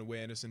education and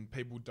awareness and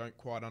people don't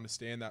quite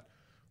understand that.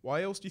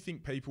 Why else do you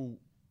think people,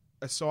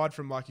 aside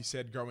from, like you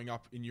said, growing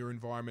up in your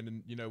environment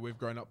and, you know, we've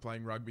grown up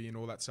playing rugby and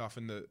all that stuff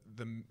and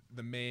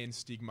the man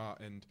stigma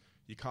and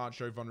you can't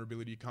show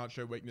vulnerability, you can't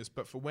show weakness,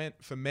 but for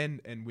men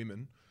and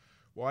women,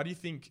 why do you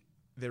think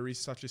there is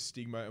such a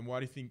stigma and why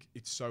do you think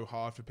it's so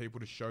hard for people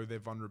to show their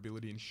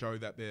vulnerability and show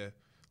that they're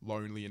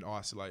lonely and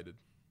isolated?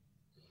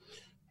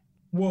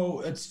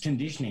 Well, it's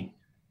conditioning.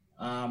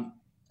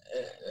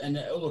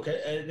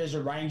 There's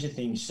a range of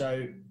things.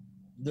 So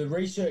the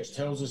research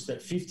tells us that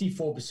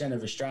 54%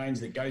 of Australians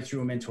that go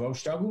through a mental health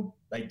struggle,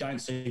 they don't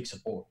seek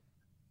support.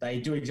 They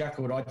do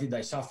exactly what I did.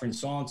 They suffer in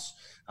silence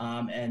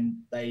and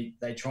they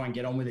try and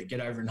get on with it, get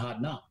over and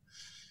harden up.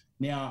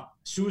 Now,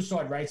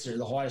 suicide rates are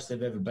the highest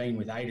they've ever been,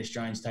 with 8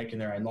 Australians taking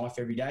their own life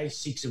every day,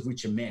 6 of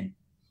which are men.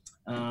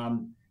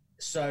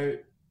 So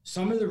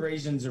some of the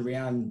reasons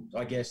around,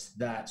 I guess,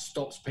 that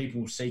stops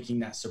people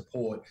seeking that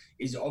support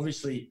is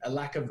obviously a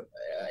lack of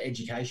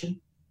education,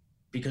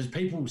 because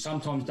people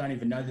sometimes don't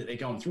even know that they're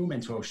going through a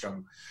mental health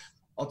struggle.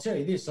 I'll tell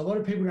you this, a lot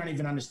of people don't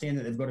even understand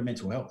that they've got a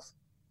mental health.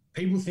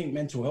 People think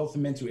mental health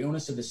and mental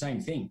illness are the same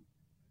thing,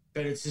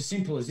 but it's as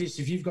simple as this.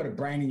 If you've got a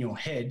brain in your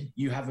head,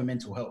 you have a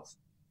mental health.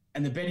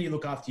 And the better you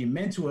look after your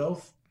mental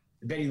health,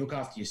 the better you look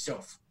after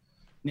yourself.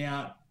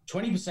 Now,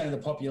 20% of the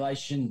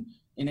population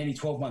in any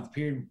 12-month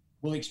period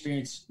will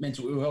experience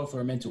mental ill health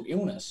or a mental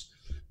illness.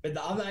 But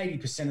the other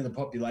 80% of the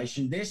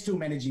population, they're still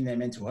managing their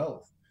mental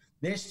health.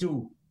 They're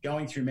still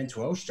going through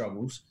mental health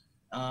struggles,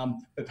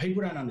 but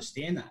people don't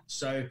understand that.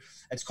 So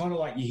it's kind of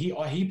like I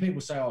hear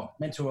people say, oh,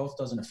 mental health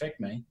doesn't affect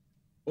me.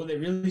 What they're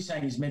really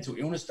saying is mental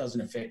illness doesn't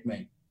affect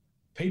me.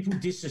 People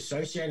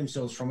disassociate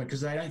themselves from it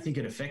because they don't think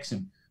it affects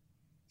them.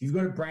 If you've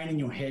got a brain in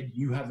your head,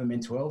 you have a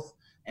mental health,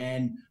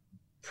 and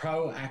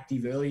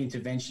proactive early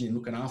intervention in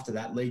looking after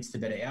that leads to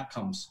better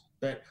outcomes.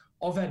 But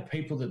I've had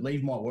people that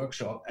leave my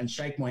workshop and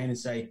shake my hand and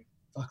say,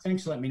 fuck,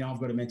 thanks for letting me know I've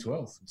got a mental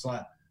health. It's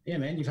like, yeah,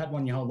 man, you've had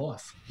one your whole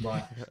life.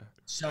 Right.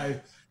 So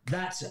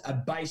that's a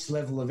base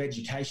level of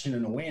education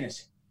and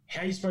awareness.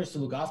 How are you supposed to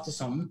look after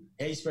something?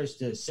 How are you supposed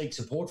to seek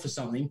support for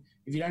something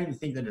if you don't even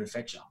think that it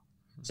affects you?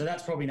 So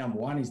that's probably number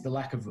one, is the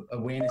lack of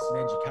awareness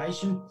and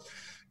education.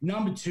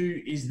 Number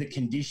two is the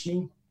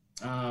conditioning,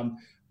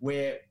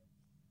 where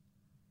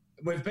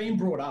we've been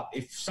brought up,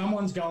 if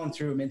someone's going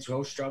through a mental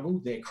health struggle,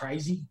 they're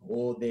crazy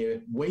or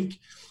they're weak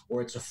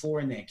or it's a flaw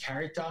in their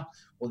character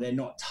or they're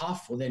not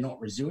tough or they're not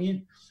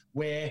resilient.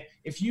 Where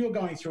if you're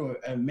going through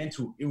a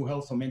mental ill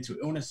health or mental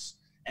illness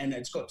and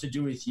it's got to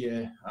do with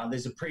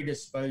there's a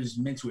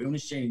predisposed mental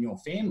illness gene in your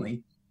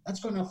family, that's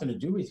got nothing to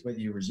do with whether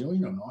you're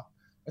resilient or not.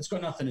 It's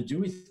got nothing to do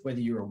with whether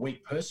you're a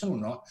weak person or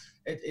not.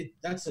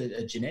 That's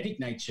a genetic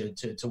nature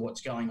to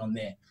what's going on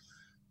there.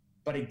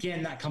 But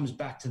again, that comes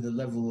back to the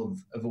level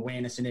of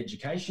awareness and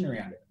education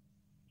around it.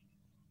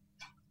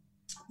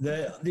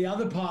 The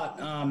other part,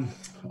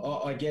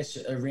 I guess,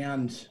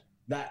 around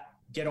that,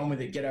 get on with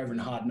it, get over and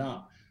harden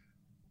up.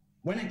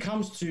 When it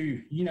comes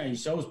to,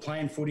 yourselves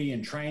playing footy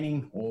and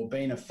training or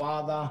being a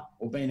father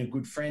or being a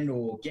good friend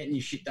or getting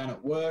your shit done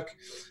at work,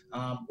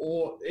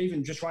 or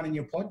even just running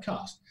your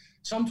podcast,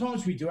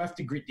 sometimes we do have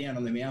to grit down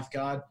on the mouth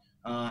guard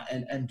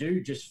and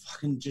do just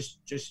fucking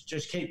just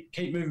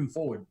keep moving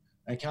forward.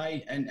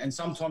 Okay. And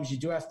sometimes you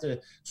do have to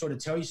sort of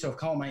tell yourself,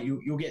 come on, mate,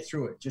 you'll get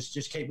through it.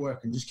 Just keep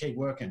working, just keep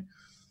working.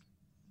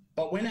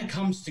 But when it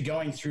comes to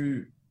going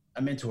through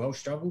a mental health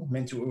struggle,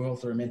 mental ill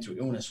health or a mental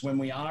illness, when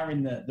we are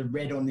in the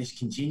red on this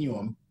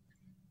continuum,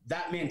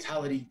 that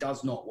mentality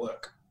does not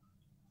work.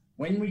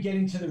 When we get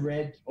into the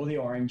red or the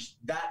orange,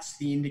 that's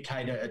the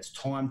indicator it's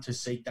time to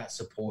seek that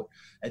support.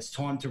 It's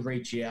time to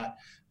reach out,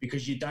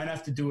 because you don't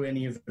have to do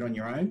any of it on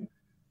your own.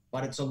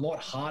 But it's a lot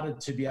harder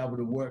to be able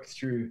to work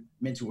through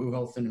mental ill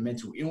health and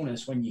mental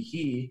illness when you're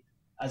here,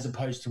 as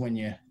opposed to when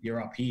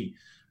you're up here.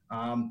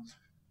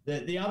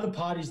 The other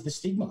part is the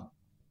stigma.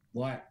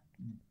 Like,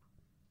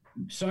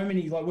 so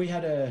many, like we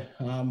had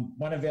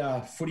one of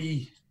our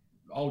footy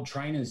old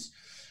trainers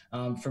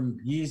from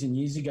years and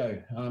years ago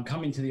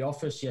come into the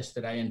office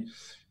yesterday, and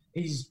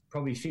he's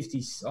probably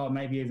 50,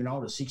 maybe even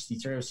older,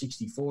 63 or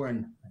 64.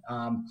 And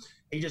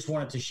he just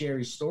wanted to share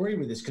his story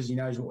with us because he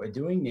knows what we're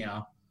doing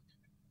now.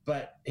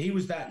 But he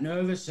was that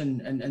nervous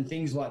and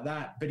things like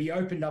that. But he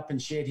opened up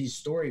and shared his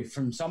story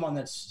from someone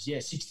that's,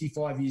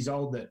 65 years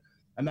old, that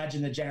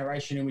imagine the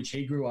generation in which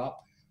he grew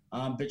up,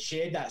 but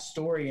shared that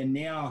story. And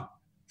now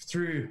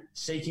through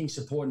seeking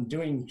support and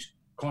doing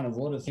kind of a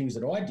lot of things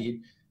that I did,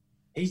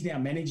 he's now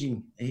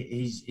managing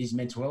his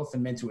mental health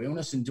and mental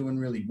illness and doing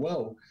really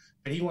well.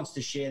 But he wants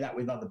to share that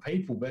with other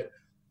people. But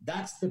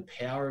that's the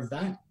power of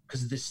that,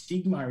 because the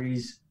stigma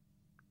is,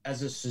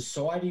 as a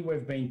society,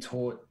 we've been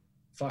taught,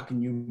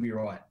 fucking you'll be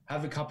right.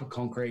 Have a cup of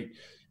concrete,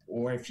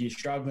 or if you're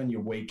struggling,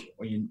 you're weak,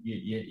 or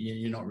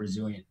you're not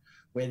resilient.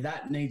 Where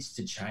that needs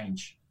to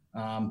change,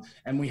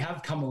 and we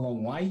have come a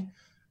long way.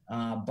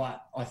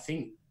 But I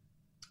think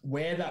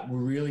where that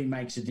really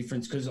makes a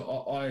difference, because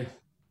I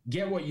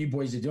get what you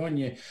boys are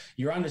doing.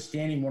 You're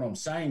understanding what I'm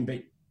saying,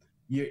 but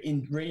you're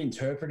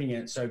reinterpreting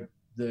it so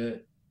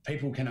the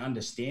people can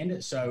understand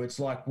it. So it's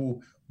like,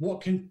 well, what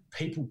can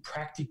people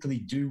practically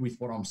do with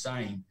what I'm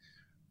saying?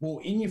 Well,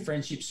 in your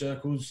friendship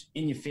circles,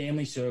 in your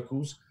family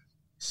circles,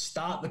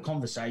 start the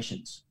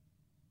conversations.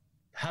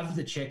 Have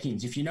the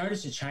check-ins. If you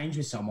notice a change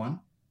with someone,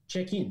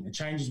 check in. A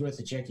change is worth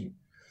a check-in.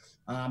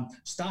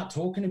 Start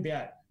talking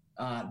about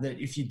that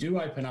if you do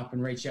open up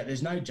and reach out,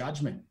 there's no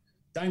judgment.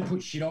 Don't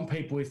put shit on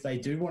people if they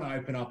do want to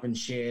open up and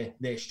share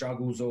their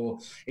struggles, or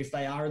if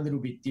they are a little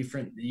bit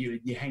different, you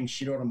hang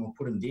shit on them or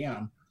put them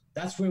down.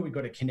 That's where we've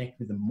got to connect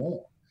with them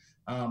more.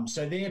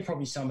 So they're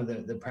probably some of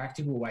the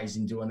practical ways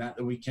in doing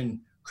that we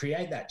can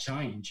create that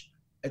change.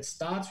 It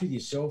starts with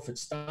yourself. It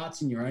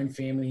starts in your own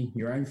family,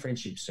 your own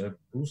friendship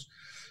circles,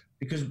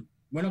 because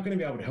we're not going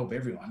to be able to help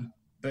everyone,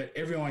 but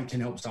everyone can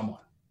help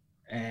someone.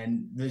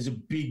 And there's a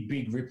big,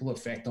 big ripple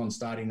effect on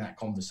starting that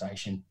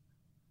conversation.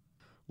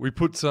 We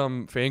put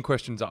some fan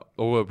questions up,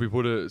 or we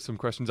put some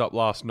questions up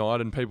last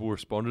night, and people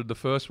responded. The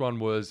first one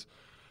was,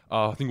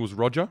 I think it was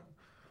Roger.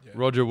 Yeah.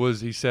 Roger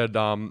he said,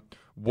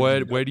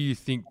 where do you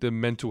think the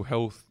mental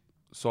health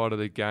side of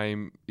the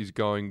game is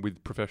going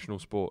with professional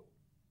sport?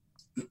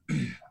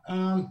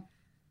 Well,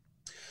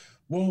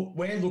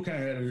 we're looking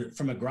at it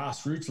from a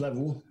grassroots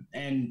level,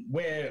 and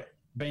we're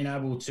being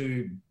able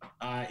to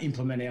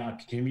implement our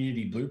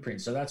community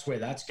blueprint. So that's where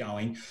that's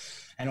going.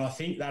 And I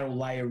think that'll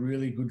lay a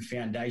really good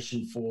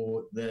foundation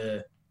for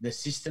the the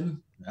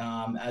system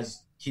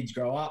as kids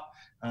grow up,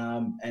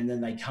 and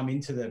then they come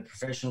into the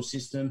professional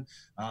system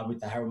with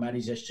the Harold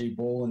Matthews SG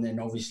Ball, and then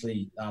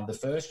obviously the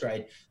first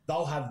grade,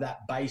 they'll have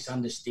that base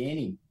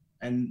understanding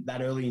and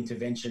that early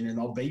intervention, and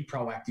they'll be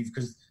proactive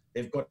because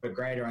they've got a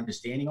greater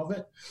understanding of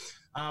it.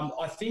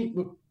 I think,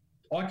 look,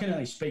 I can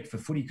only speak for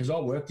footy because I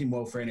worked in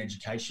welfare and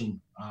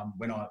education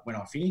when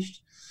I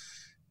finished.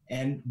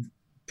 And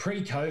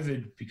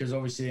pre-COVID, because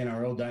obviously the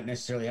NRL don't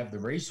necessarily have the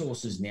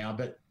resources now,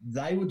 but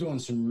they were doing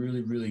some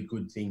really, really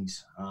good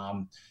things.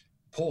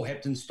 Paul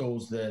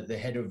Heptonstall's the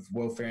head of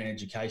welfare and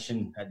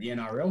education at the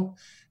NRL,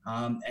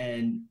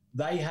 and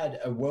they had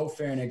a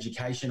welfare and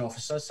education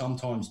officer,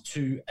 sometimes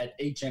two, at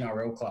each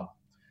NRL club.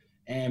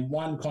 And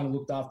one kind of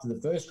looked after the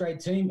first grade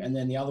team, and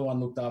then the other one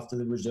looked after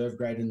the reserve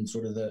grade and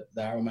sort of the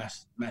Harold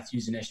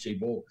Matthews and SG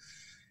Ball.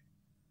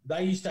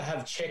 They used to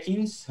have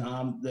check-ins,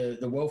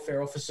 the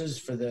welfare officers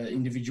for the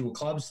individual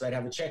clubs. They'd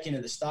have a check-in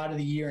at the start of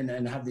the year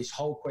and have this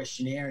whole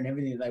questionnaire and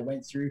everything that they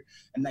went through.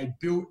 And they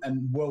built a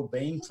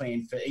well-being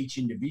plan for each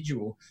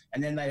individual.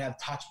 And then they'd have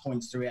touch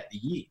points throughout the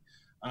year.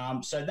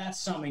 So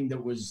that's something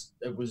that was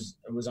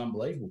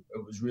unbelievable.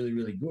 It was really,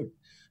 really good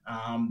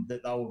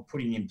that they were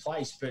putting in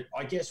place. But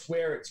I guess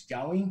where it's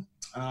going,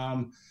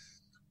 I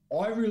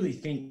really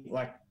think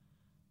like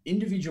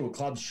individual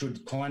clubs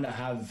should kind of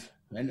have,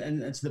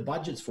 and it's the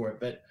budgets for it,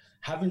 but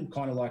having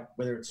kind of like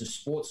whether it's a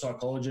sports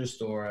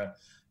psychologist or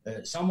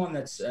someone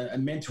that's a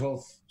mental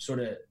health sort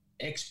of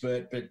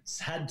expert but's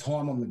had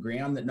time on the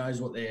ground that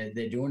knows what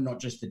they're doing, not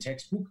just the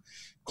textbook,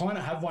 kind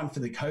of have one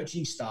for the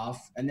coaching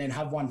staff and then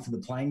have one for the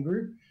playing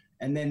group,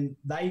 and then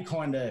they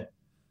kind of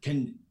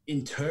can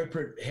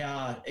interpret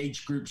how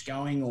each group's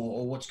going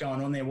or what's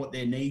going on there, what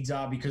their needs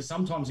are, because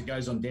sometimes it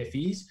goes on deaf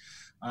ears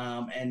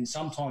and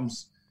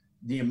sometimes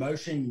the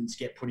emotions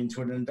get put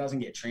into it and it doesn't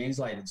get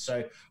translated.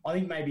 So I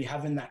think maybe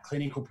having that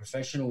clinical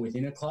professional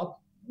within a club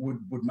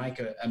would make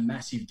a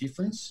massive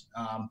difference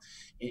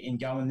in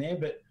going there.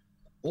 But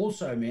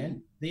also,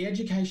 man, the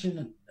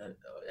education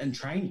and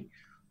training.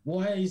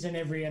 Why isn't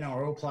every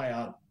NRL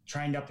player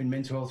trained up in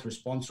mental health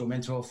response or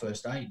mental health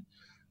first aid?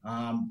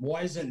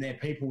 Why isn't there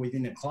people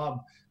within a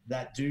club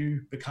that do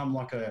become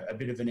like a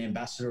bit of an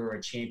ambassador or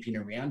a champion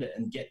around it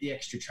and get the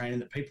extra training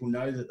that people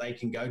know that they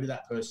can go to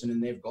that person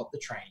and they've got the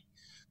training?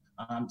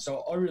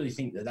 So I really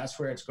think that that's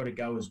where it's got to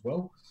go as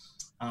well.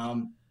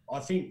 I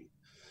think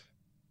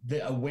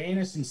the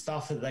awareness and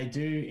stuff that they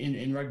do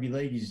in rugby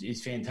league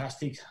is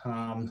fantastic.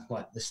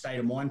 Like the State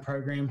of Mind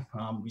program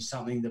was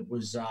something that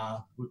was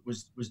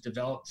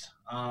developed,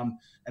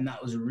 and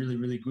that was a really,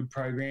 really good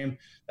program.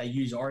 They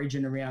use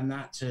Origin around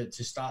that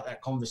to start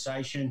that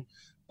conversation.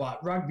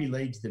 But rugby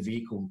league's the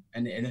vehicle,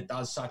 and it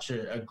does such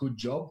a good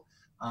job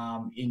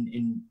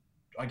in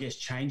I guess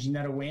changing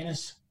that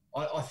awareness.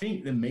 I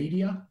think the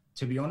media,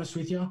 to be honest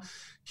with you,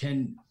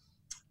 can,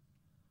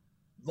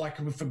 like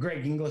for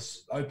Greg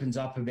Inglis opens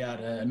up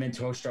about a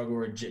mental health struggle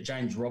or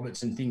James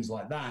Roberts and things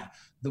like that,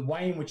 the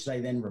way in which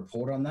they then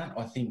report on that,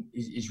 I think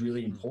is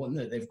really important,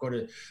 that they've got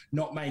to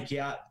not make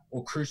out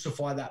or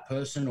crucify that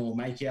person or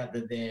make out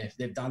that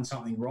they've done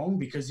something wrong.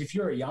 Because if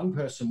you're a young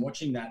person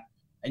watching that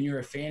and you're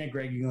a fan of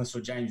Greg Inglis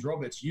or James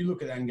Roberts, you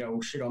look at that and go,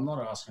 well, shit, I'm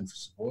not asking for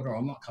support or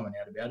I'm not coming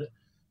out about it,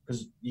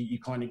 because you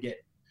kind of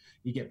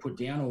get put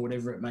down or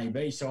whatever it may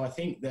be. So I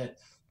think that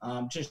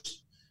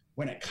just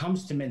when it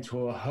comes to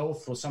mental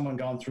health or someone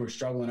going through a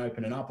struggle and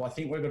opening up, I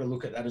think we've got to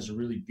look at that as a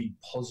really big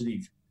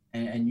positive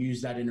and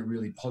use that in a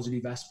really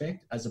positive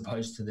aspect as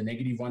opposed to the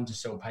negative one to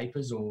sell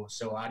papers or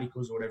sell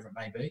articles or whatever it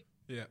may be.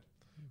 Yeah.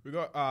 We've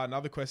got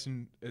another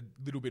question a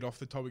little bit off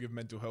the topic of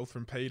mental health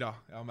from Peter.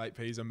 Our mate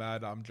Peter's a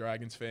mad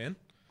Dragons fan.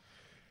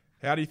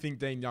 How do you think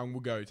Dean Young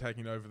will go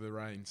taking over the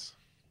reins?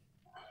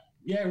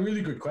 Yeah,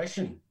 really good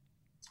question.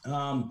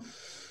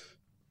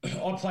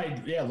 I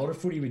played a lot of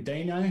footy with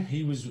Dino.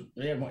 He was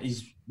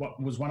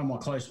was one of my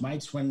close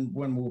mates when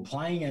we were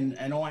playing,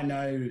 and I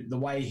know the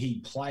way he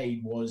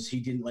played was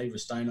he didn't leave a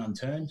stone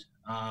unturned.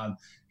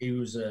 He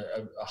was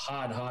a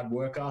hard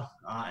worker,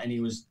 and he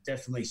was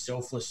definitely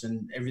selfless,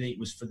 and everything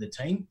was for the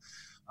team.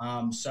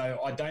 So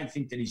I don't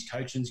think that his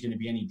coaching is going to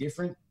be any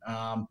different.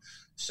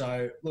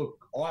 So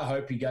look, I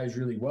hope he goes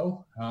really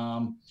well.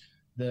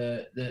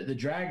 The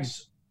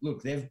Drags,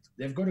 look, they've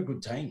got a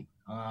good team.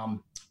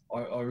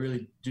 I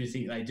really do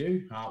think they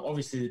do.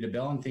 Obviously, the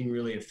DeBellin thing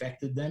really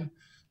affected them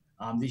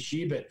this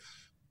year, but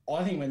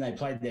I think when they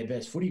played their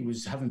best footy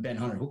was having Ben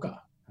Hunt at hooker.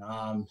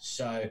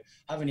 So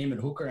having him at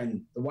hooker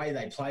and the way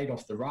they played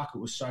off the ruck, it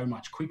was so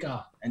much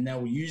quicker, and they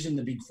were using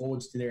the big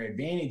forwards to their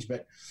advantage.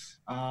 But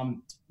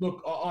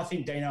look, I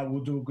think Dino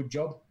will do a good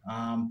job.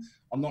 I'm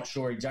not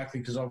sure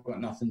exactly because I've got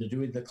nothing to do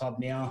with the club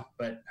now,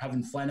 but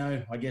having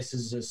Flano, I guess,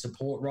 as a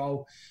support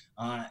role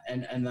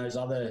and those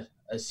other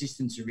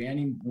assistants around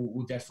him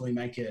will definitely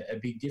make a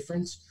big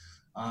difference.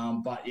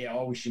 But yeah,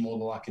 I wish him all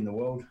the luck in the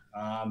world.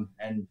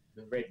 And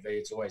the Red V,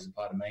 it's always a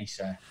part of me.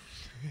 So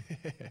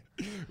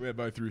we're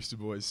both Rooster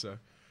boys. So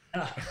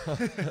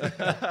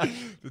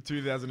The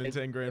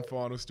 2010 grand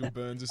final still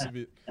burns us a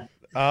bit.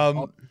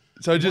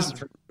 So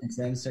just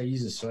then, so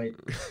you're sweet.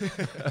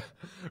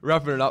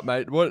 wrapping it up,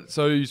 mate.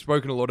 So you've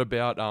spoken a lot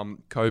about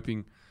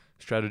coping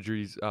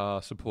strategies,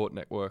 support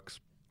networks.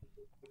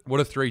 What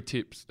are 3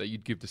 tips that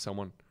you'd give to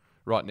someone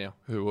right now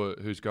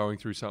who's going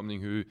through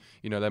something, who,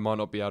 you know, they might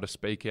not be able to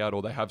speak out,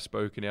 or they have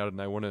spoken out and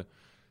they want to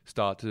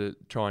start to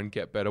try and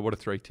get better? What are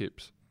 3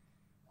 tips?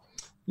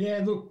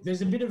 Yeah, look,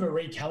 there's a bit of a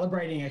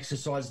recalibrating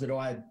exercise that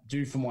I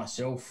do for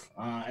myself,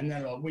 and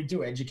that we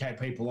do educate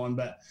people on.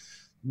 But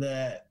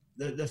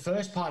the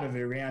first part of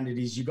it around it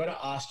is you've got to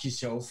ask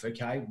yourself,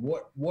 okay,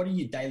 what are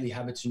your daily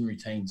habits and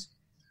routines?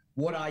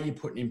 What are you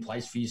putting in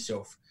place for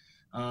yourself?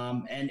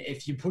 And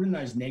if you're putting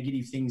those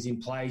negative things in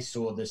place,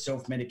 or the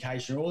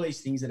self-medication, or all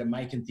these things that are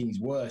making things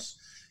worse,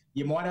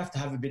 you might have to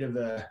have a bit of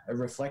a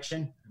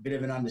reflection, a bit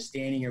of an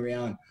understanding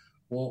around,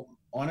 well,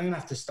 I'm going to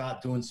have to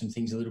start doing some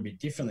things a little bit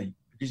differently.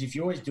 Because if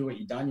you always do what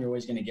you've done, you're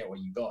always going to get what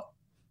you got.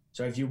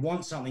 So if you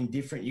want something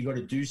different, you've got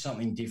to do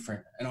something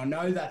different. And I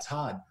know that's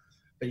hard,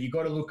 but you've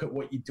got to look at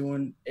what you're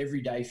doing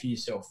every day for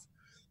yourself.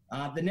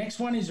 The next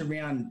one is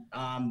around,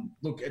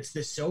 look, it's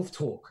the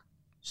self-talk.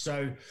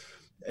 So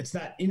it's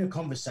that inner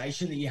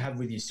conversation that you have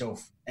with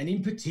yourself. And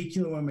in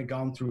particular, when we're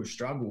going through a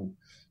struggle,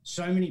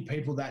 so many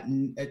people that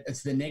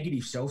it's the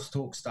negative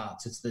self-talk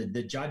starts. It's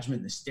the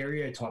judgment, the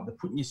stereotype, the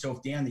putting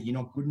yourself down, that you're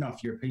not good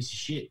enough, you're a piece of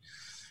shit.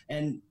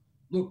 And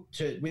look,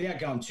 without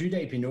going too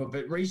deep into it,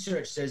 but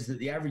research says that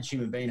the average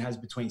human being has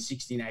between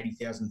 60 and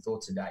 80,000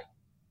 thoughts a day.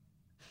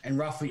 And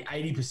roughly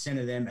 80%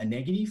 of them are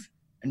negative,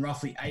 and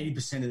roughly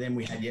 80% of them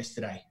we had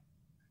yesterday.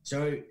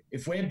 So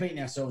if we're beating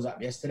ourselves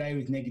up yesterday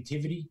with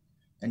negativity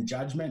and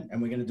judgment,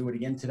 and we're going to do it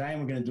again today, and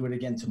we're going to do it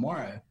again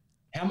tomorrow,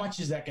 how much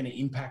is that going to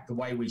impact the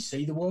way we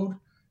see the world,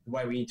 the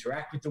way we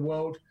interact with the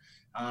world,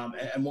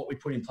 and what we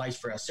put in place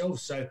for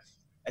ourselves? So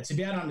it's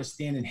about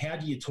understanding, how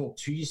do you talk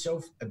to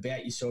yourself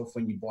about yourself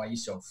when you're by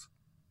yourself?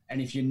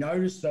 And if you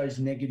notice those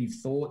negative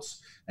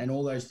thoughts and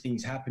all those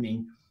things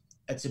happening,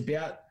 it's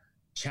about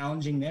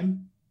challenging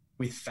them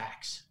with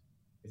facts.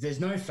 If there's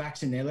no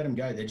facts in there, let them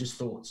go. They're just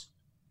thoughts.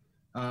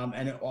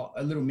 And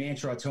a little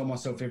mantra I tell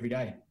myself every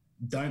day: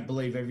 don't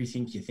believe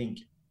everything you think.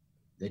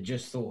 They're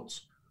just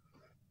thoughts.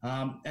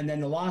 And then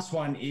the last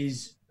one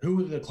is, who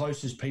are the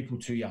closest people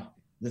to you?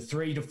 The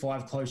 3 to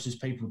 5 closest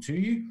people to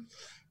you,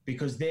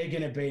 because they're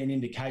going to be an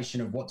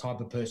indication of what type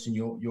of person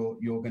you're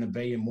going to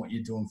be and what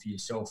you're doing for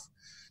yourself.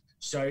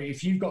 So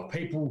if you've got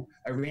people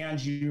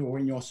around you or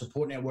in your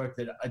support network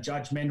that are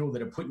judgmental,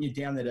 that are putting you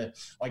down, that are,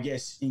 I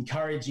guess,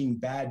 encouraging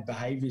bad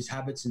behaviors,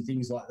 habits and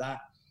things like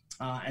that,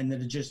 and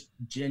that are just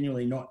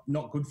genuinely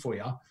not good for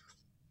you,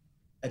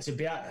 it's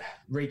about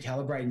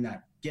recalibrating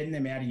that, getting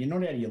them out of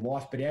not out of your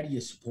life, but out of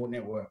your support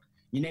network.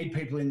 You need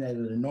people in there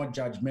that are not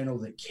judgmental,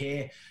 that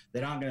care,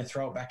 that aren't going to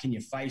throw it back in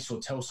your face or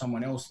tell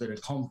someone else, that are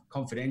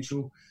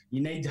confidential. You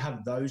need to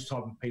have those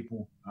type of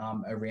people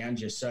around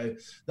you. So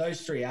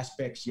those 3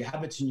 aspects: your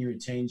habits and your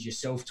routines, your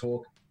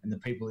self-talk, and the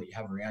people that you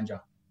have around you.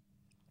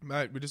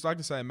 Mate, we'd just like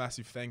to say a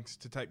massive thanks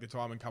to take the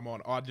time and come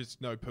on. I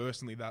just know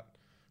personally that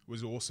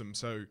was awesome.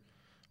 So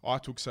I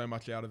took so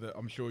much out of it.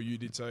 I'm sure you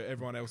did. So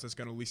everyone else that's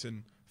going to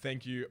listen,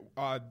 thank you.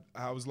 I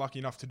was lucky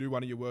enough to do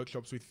one of your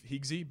workshops with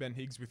Higgsy, Ben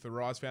Higgs with the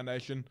Rise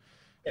Foundation.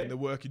 And the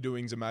work you're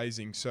doing is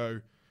amazing. So,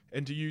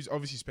 and to use,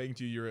 obviously speaking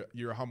to you,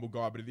 you're a humble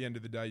guy, but at the end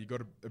of the day, you've got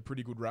a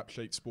pretty good rap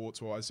sheet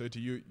sports-wise. So to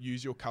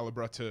use your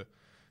calibre to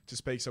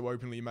speak so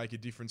openly and make a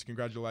difference,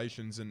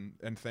 congratulations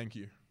and thank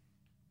you.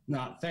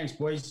 No, thanks,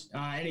 boys.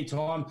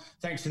 Anytime.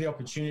 Thanks for the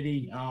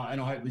opportunity,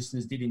 and I hope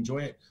listeners did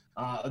enjoy it.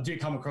 I do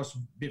come across a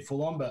bit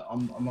full on, but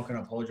I'm not going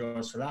to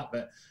apologise for that.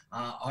 But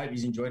I hope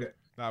you enjoyed it.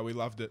 No, we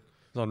loved it.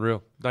 It's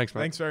unreal. Thanks, mate.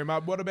 Thanks very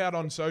much. What about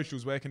on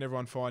socials? Where can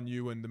everyone find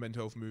you and the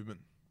mental health movement?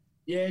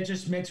 Yeah,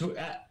 just mental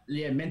 _health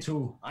 _movement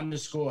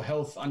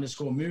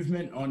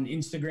on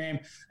Instagram,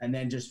 and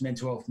then just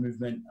mental health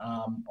movement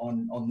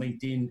on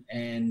LinkedIn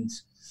and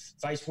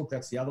Facebook.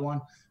 That's the other one.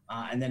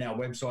 And then our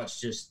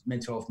website's just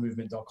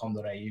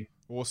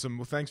mentalhealthmovement.com.au. Awesome.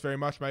 Well, thanks very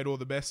much, mate. All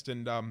the best,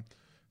 and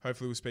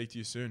hopefully we'll speak to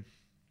you soon.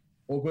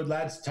 All good,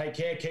 lads. Take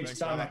care. Keep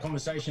starting that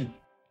conversation.